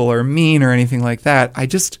like people are mean or anything like that.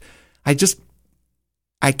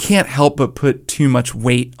 I can't help but put too much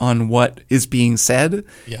weight on what is being said.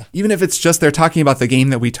 Yeah. Even if it's just they're talking about the game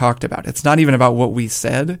that we talked about. It's not even about what we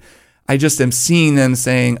said. I just am seeing them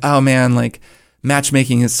saying, oh man, like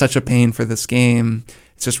matchmaking is such a pain for this game.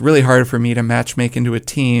 It's just really hard for me to matchmake into a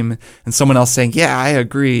team. And someone else saying, yeah, I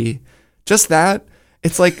agree. Just that.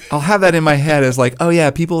 It's like, I'll have that in my head as like, oh yeah,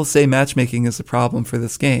 people say matchmaking is a problem for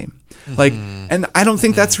this game. Like, and I don't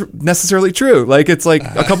think that's necessarily true. Like, it's like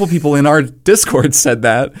a couple people in our Discord said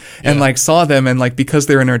that and like saw them, and like, because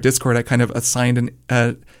they're in our Discord, I kind of assigned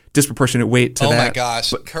a disproportionate weight to that. Oh my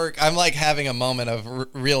gosh, Kirk, I'm like having a moment of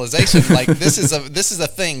realization. Like, this is a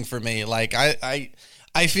thing for me. Like, I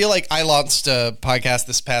feel like I launched a podcast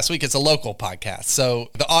this past week. It's a local podcast, so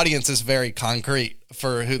the audience is very concrete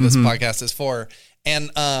for who this podcast is for. And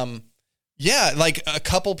like a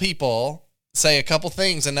couple people say a couple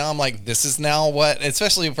things, and now I'm like, this is now what,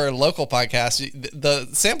 especially for a local podcast,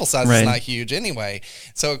 the sample size is not huge anyway.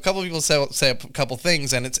 So a couple people say a couple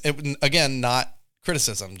things, and it's again, not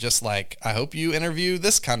criticism, just like, I hope you interview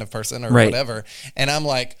this kind of person or whatever. And I'm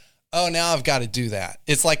like, oh, now I've got to do that.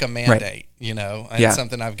 It's like a mandate, and it's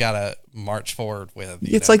something I've got to march forward with.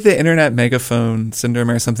 It's like the internet megaphone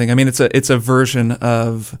syndrome or something. I mean, it's a version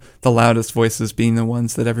of the loudest voices being the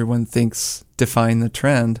ones that everyone thinks define the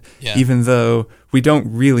trend, even though we don't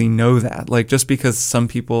really know that. Like, just because some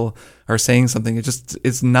people are saying something,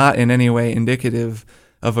 it's not in any way indicative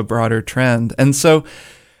of a broader trend. And so,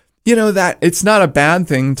 that it's not a bad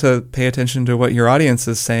thing to pay attention to what your audience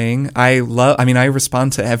is saying. I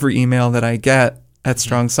respond to every email that I get at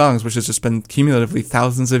Strong Songs, which has just been cumulatively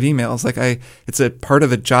thousands of emails. Like, it's a part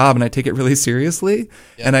of the job, and I take it really seriously.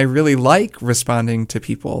 Yeah. And I really like responding to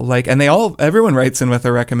people. Like, and everyone writes in with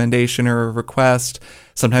a recommendation or a request.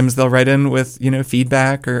 Sometimes they'll write in with,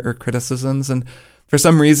 feedback or criticisms. And for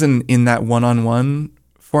some reason, in that one-on-one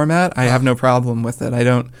format, I have no problem with it. I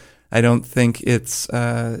don't think it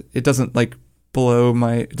doesn't like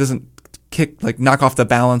it doesn't knock off the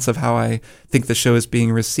balance of how I think the show is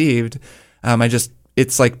being received.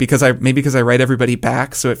 It's like, because I write everybody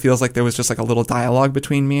back, so it feels like there was just like a little dialogue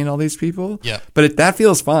between me and all these people. Yeah. But that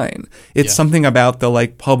feels fine. It's something about the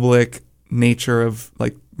like public nature of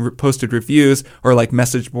like posted reviews or like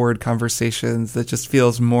message board conversations that just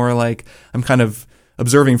feels more like I'm kind of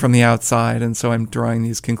observing from the outside, and so I'm drawing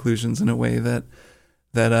these conclusions in a way that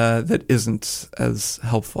isn't as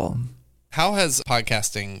helpful. How has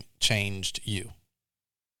podcasting changed you?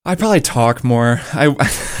 I probably talk more. I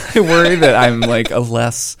worry that I'm like a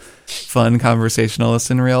less fun conversationalist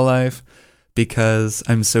in real life, because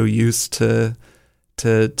I'm so used to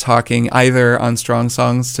talking either on Strong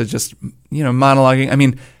Songs to just, monologuing. I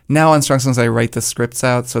mean, now on Strong Songs, I write the scripts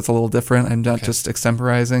out, so it's a little different. I'm not just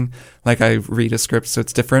extemporizing. Like, I read a script, so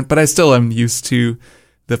it's different, but I still am used to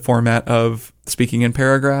the format of speaking in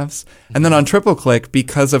paragraphs. And then on Triple Click,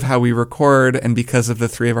 because of how we record and because of the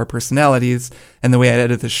three of our personalities and the way I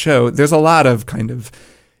edit the show, there's a lot of kind of,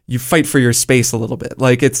 you fight for your space a little bit.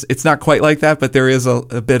 Like, it's not quite like that, but there is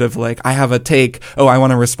a bit of like, I have a take. Oh, I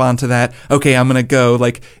want to respond to that. Okay, I'm going to go.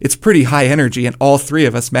 Like, it's pretty high energy. And all three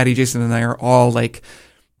of us, Maddie, Jason, and I, are all like,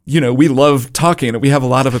 we love talking. We have a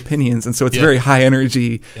lot of opinions. And so it's a very high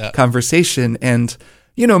energy conversation. And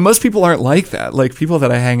most people aren't like that. Like, people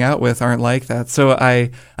that I hang out with aren't like that. So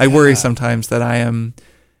I worry sometimes that I am,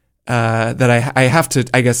 that I have to,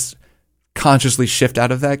 I guess, consciously shift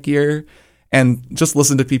out of that gear and just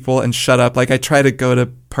listen to people and shut up. Like, I try to go to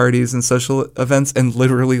parties and social events and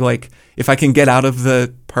literally, like, if I can get out of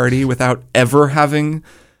the party without ever having,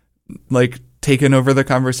 like, taken over the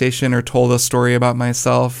conversation or told a story about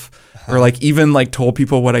myself or like even like told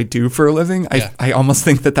people what I do for a living, I almost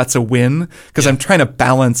think that that's a win because I'm trying to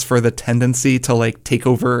balance for the tendency to like take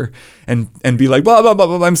over and be like, blah, blah, blah,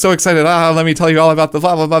 blah, I'm so excited. Let me tell you all about the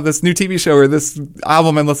blah, blah, blah, this new TV show or this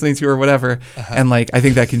album I'm listening to or whatever. And like, I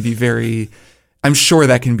think that can be I'm sure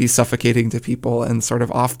that can be suffocating to people and sort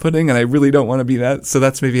of off-putting, and I really don't want to be that. So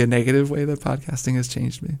that's maybe a negative way that podcasting has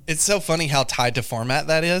changed me. It's so funny how tied to format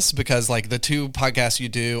that is because like the two podcasts you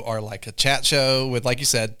do are like a chat show with, like you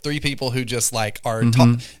said, 3 people who just like are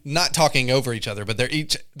not talking over each other, but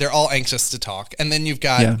they're all anxious to talk. And then you've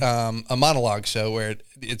got a monologue show where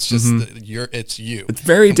it's just it's you. It's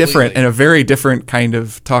very completely different and a very different kind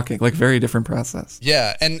of talking, like very different process.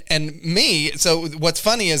 Yeah, and me. So what's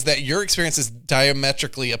funny is that your experience is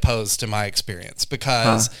diametrically opposed to my experience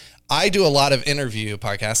because I do a lot of interview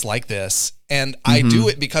podcasts like this, and I do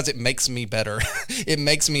it because it makes me better. It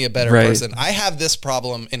makes me a better person. I have this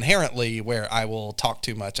problem inherently where I will talk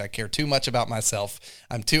too much. I care too much about myself.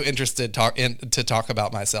 I'm too interested to talk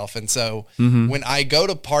about myself. And so when I go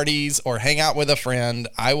to parties or hang out with a friend,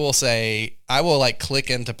 I will like click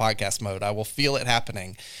into podcast mode. I will feel it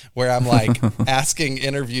happening where I'm like asking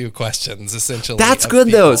interview questions essentially. That's good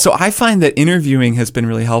people. Though. So I find that interviewing has been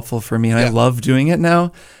really helpful for me and I love doing it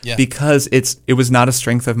now because it was not a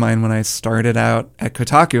strength of mine when I started out at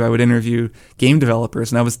Kotaku. I would interview game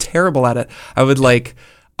developers and I was terrible at it. I would like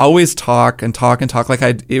always talk and talk and talk. Like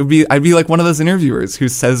I'd be like one of those interviewers who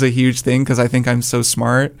says a huge thing because I think I'm so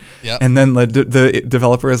smart. And then the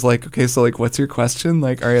developer is like, okay, so like, what's your question?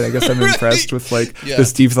 Like, all right, I guess I'm impressed with like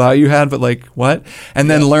this deep thought you had, but like what? And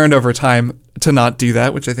then learned over time to not do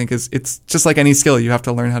that, which I think it's just like any skill. You have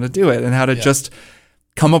to learn how to do it and how to just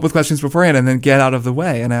come up with questions beforehand and then get out of the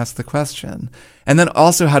way and ask the question. And then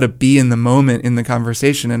also how to be in the moment in the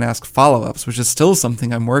conversation and ask follow-ups, which is still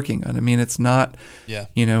something I'm working on. I mean, it's not,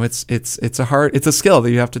 it's a skill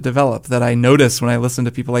that you have to develop that I notice when I listen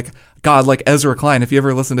to people like Ezra Klein. If you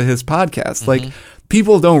ever listen to his podcast, like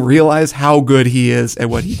people don't realize how good he is at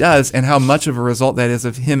what he does and how much of a result that is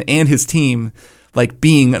of him and his team, like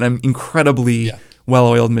being an incredibly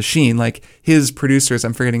well-oiled machine. Like his producers,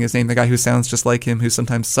 I'm forgetting his name, the guy who sounds just like him, who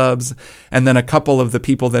sometimes subs, and then a couple of the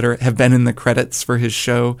people that have been in the credits for his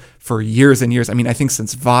show for years and years. I mean, I think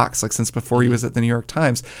since Vox, like since before he was at the New York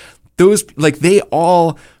Times, those like they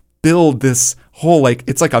all build this whole like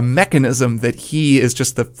it's like a mechanism that he is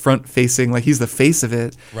just the front facing, like he's the face of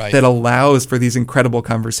it that allows for these incredible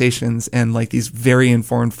conversations and like these very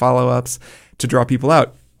informed follow-ups to draw people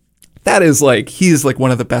out. That is like, he's like one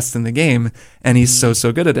of the best in the game and he's so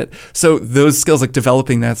good at it. So those skills, like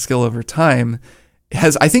developing that skill over time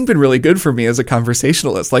has, I think, been really good for me as a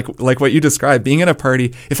conversationalist. Like what you described, being at a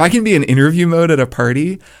party, if I can be in interview mode at a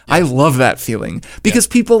party, I love that feeling because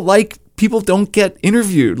people don't get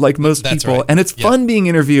interviewed like most people. And it's fun being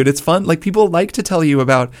interviewed. It's fun. Like people like to tell you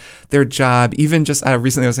about their job. Even just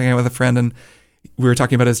recently I was hanging out with a friend and we were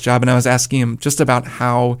talking about his job and I was asking him just about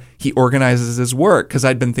how he organizes his work because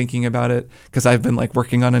I'd been thinking about it because I've been like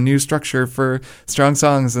working on a new structure for Strong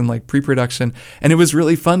Songs and like pre-production, and it was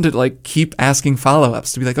really fun to like keep asking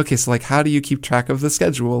follow-ups to be like, okay, so like how do you keep track of the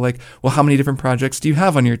schedule? Like, well, how many different projects do you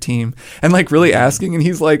have on your team? And like really asking, and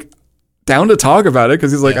he's like down to talk about it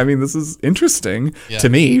because he's like, I mean, this is interesting to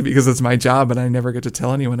me because it's my job and I never get to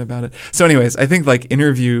tell anyone about it. So anyways, I think like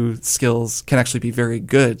interview skills can actually be very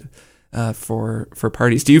good for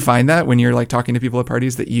parties. Do you find that when you're like talking to people at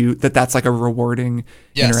parties that that's like a rewarding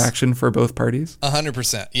interaction for both parties?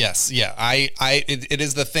 100%. Yes. Yeah. It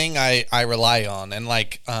is the thing I rely on. And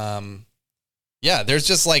like, there's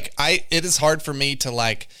just like, it is hard for me to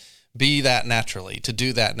like be that naturally, to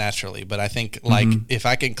do that naturally. But I think like if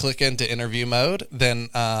I can click into interview mode, then,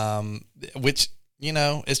 which, you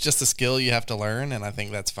know, it's just a skill you have to learn. And I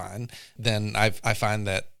think that's fine. Then I find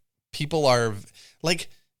that people are like,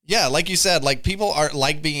 like you said, like people are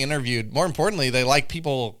like being interviewed. More importantly, they like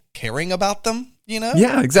people caring about them, you know?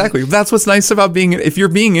 Yeah, exactly. That's what's nice about if you're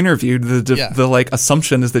being interviewed, the like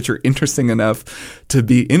assumption is that you're interesting enough to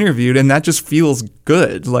be interviewed. And that just feels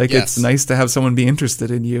good. Like it's nice to have someone be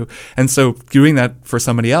interested in you. And so doing that for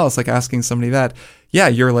somebody else, like asking somebody that,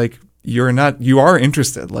 you're like, you are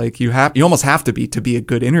interested. Like you almost have to be a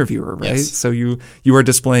good interviewer, right? Yes. So you are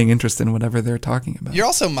displaying interest in whatever they're talking about. You're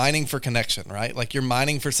also mining for connection, right? Like you're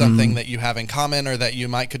mining for something that you have in common or that you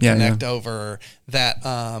could connect over that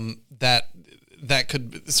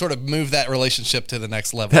could sort of move that relationship to the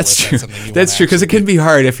next level. That's true. That's true. Because it can be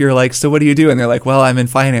hard if you're like, so what do you do? And they're like, well, I'm in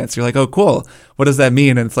finance. You're like, oh, cool. What does that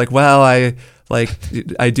mean? And it's like, well, I like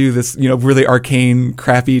I do this, really arcane,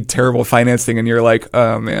 crappy, terrible finance thing, and you're like,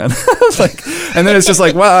 oh man, like, and then it's just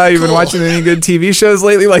like, wow, you've been watching any good TV shows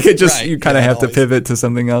lately? Like it just, you kind of have to pivot to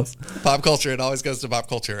something else. Pop culture, it always goes to pop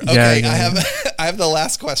culture. Okay, yeah. I have the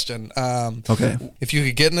last question. Okay. If you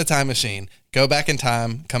could get in a time machine, go back in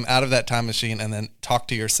time, come out of that time machine, and then talk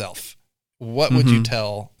to yourself, what would you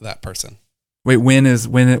tell that person? Wait, when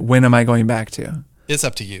am I going back to? It's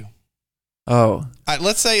up to you. Oh,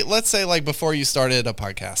 let's say like before you started a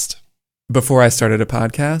podcast. Before I started a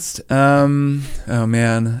podcast, oh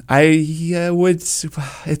man, I would.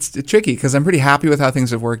 It's tricky because I'm pretty happy with how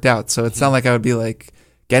things have worked out. So it's not like I would be like,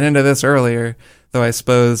 get into this earlier. Though I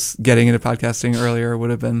suppose getting into podcasting earlier would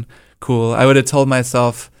have been cool. I would have told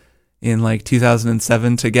myself in like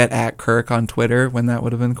 2007 to get at Kirk on Twitter when that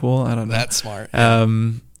would have been cool. I don't know. That's smart. I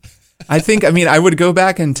would go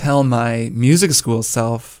back and tell my music school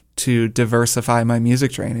self to diversify my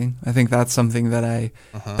music training. I think that's something that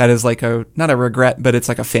that is like not a regret, but it's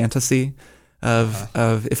like a fantasy of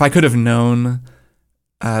if I could have known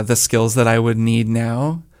the skills that I would need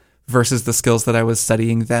now versus the skills that I was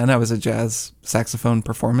studying then. I was a jazz saxophone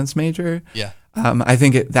performance major. Yeah. I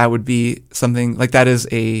think that would be something like that is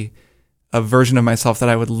a version of myself that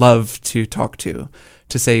I would love to talk to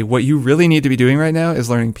say what you really need to be doing right now is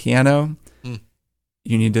learning piano.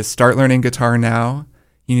 You need to start learning guitar now.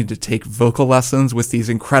 You need to take vocal lessons with these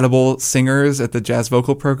incredible singers at the jazz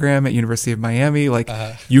vocal program at University of Miami. Like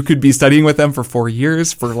you could be studying with them for 4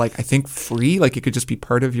 years for like, I think free, like it could just be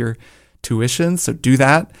part of your tuition. So do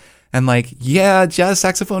that. And like, yeah, jazz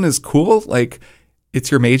saxophone is cool. Like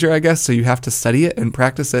it's your major, I guess. So you have to study it and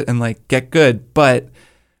practice it and like get good. But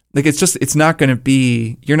like, it's not going to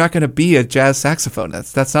be, you're not going to be a jazz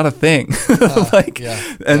saxophonist. That's not a thing.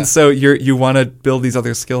 So you want to build these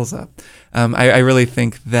other skills up. I really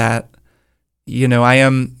think that, I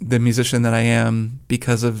am the musician that I am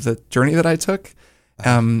because of the journey that I took.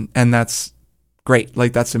 And that's great.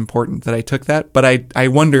 Like that's important that I took that. But I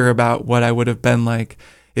wonder about what I would have been like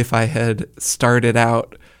if I had started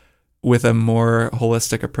out with a more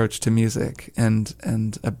holistic approach to music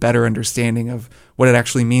and a better understanding of what it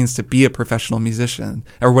actually means to be a professional musician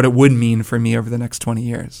or what it would mean for me over the next 20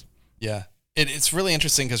 years. Yeah. It's really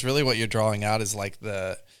interesting because really what you're drawing out is like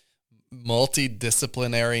the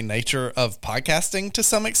multidisciplinary nature of podcasting to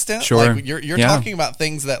some extent. Sure. Like you're talking about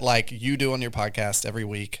things that like you do on your podcast every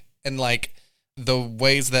week and like the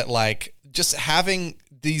ways that like just having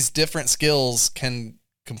these different skills can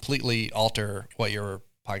completely alter what your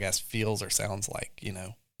podcast feels or sounds like,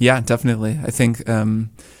 Yeah, definitely. I think,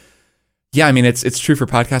 it's true for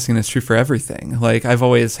podcasting and it's true for everything. Like I've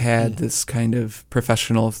always had this kind of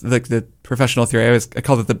professional, like the professional theory. I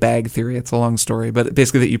called it the bag theory. It's a long story, but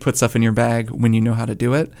basically that you put stuff in your bag when you know how to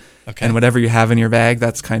do it. Okay. And whatever you have in your bag,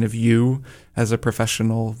 that's kind of you as a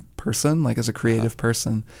professional person, like as a creative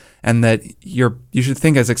person. And that you should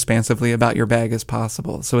think as expansively about your bag as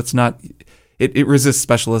possible. So it's not, it resists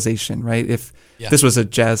specialization, right? If this was a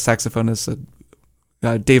jazz saxophonist,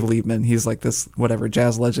 Dave Liebman, he's like this, whatever,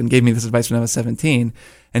 jazz legend, gave me this advice when I was 17.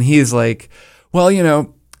 And he's like, well,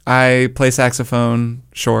 I play saxophone,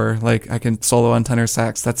 sure. Like I can solo on tenor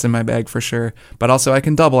sax, that's in my bag for sure. But also I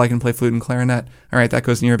can double, I can play flute and clarinet. All right, that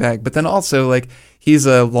goes in your bag. But then also like he's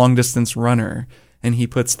a long distance runner and he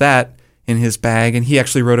puts that in his bag. And he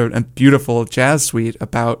actually wrote a beautiful jazz suite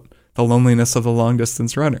about the loneliness of the long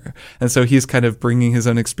distance runner. And so he's kind of bringing his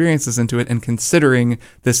own experiences into it and considering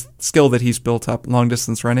this skill that he's built up, long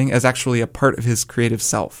distance running, as actually a part of his creative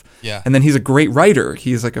self. Yeah. And then he's a great writer.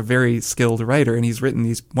 He's like a very skilled writer and he's written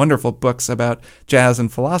these wonderful books about jazz and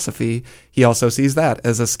philosophy. He also sees that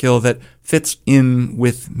as a skill that fits in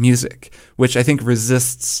with music, which I think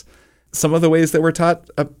resists some of the ways that we're taught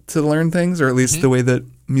to learn things, or at least the way that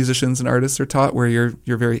musicians and artists are taught, where you're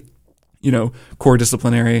very core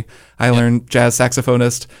disciplinary. I learned jazz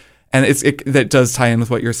saxophonist, and that does tie in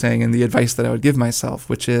with what you're saying and the advice that I would give myself,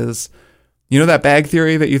 which is, that bag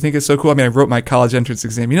theory that you think is so cool. I mean, I wrote my college entrance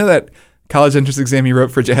exam. That college entrance exam you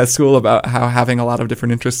wrote for jazz school about how having a lot of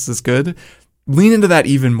different interests is good. Lean into that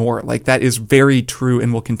even more. Like that is very true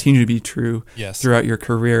and will continue to be true throughout your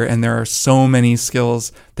career. And there are so many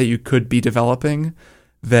skills that you could be developing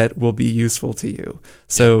that will be useful to you.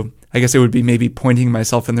 So I guess it would be maybe pointing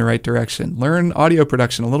myself in the right direction. Learn audio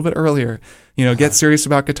production a little bit earlier. Get serious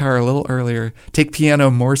about guitar a little earlier. Take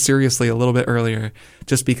piano more seriously a little bit earlier,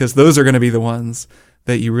 just because those are going to be the ones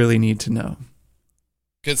that you really need to know.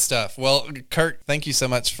 Good stuff. Well, Kirk, thank you so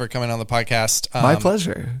much for coming on the podcast. My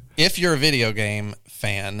pleasure. If you're a video game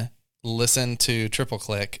fan, listen to Triple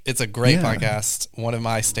Click. It's a great Yeah. podcast, one of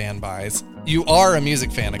my standbys. You are a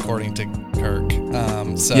music fan, according to Kirk.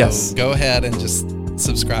 So Yes. go ahead and just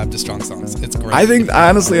subscribe to Strong Songs. It's great. I think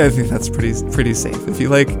that's pretty safe. If you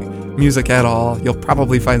like music at all, you'll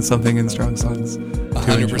probably find something in Strong Songs.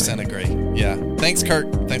 100% agree. Yeah. Thanks,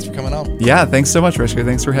 Kirk. Thanks for coming on. Yeah, thanks so much, Richard.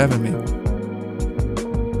 Thanks for having me.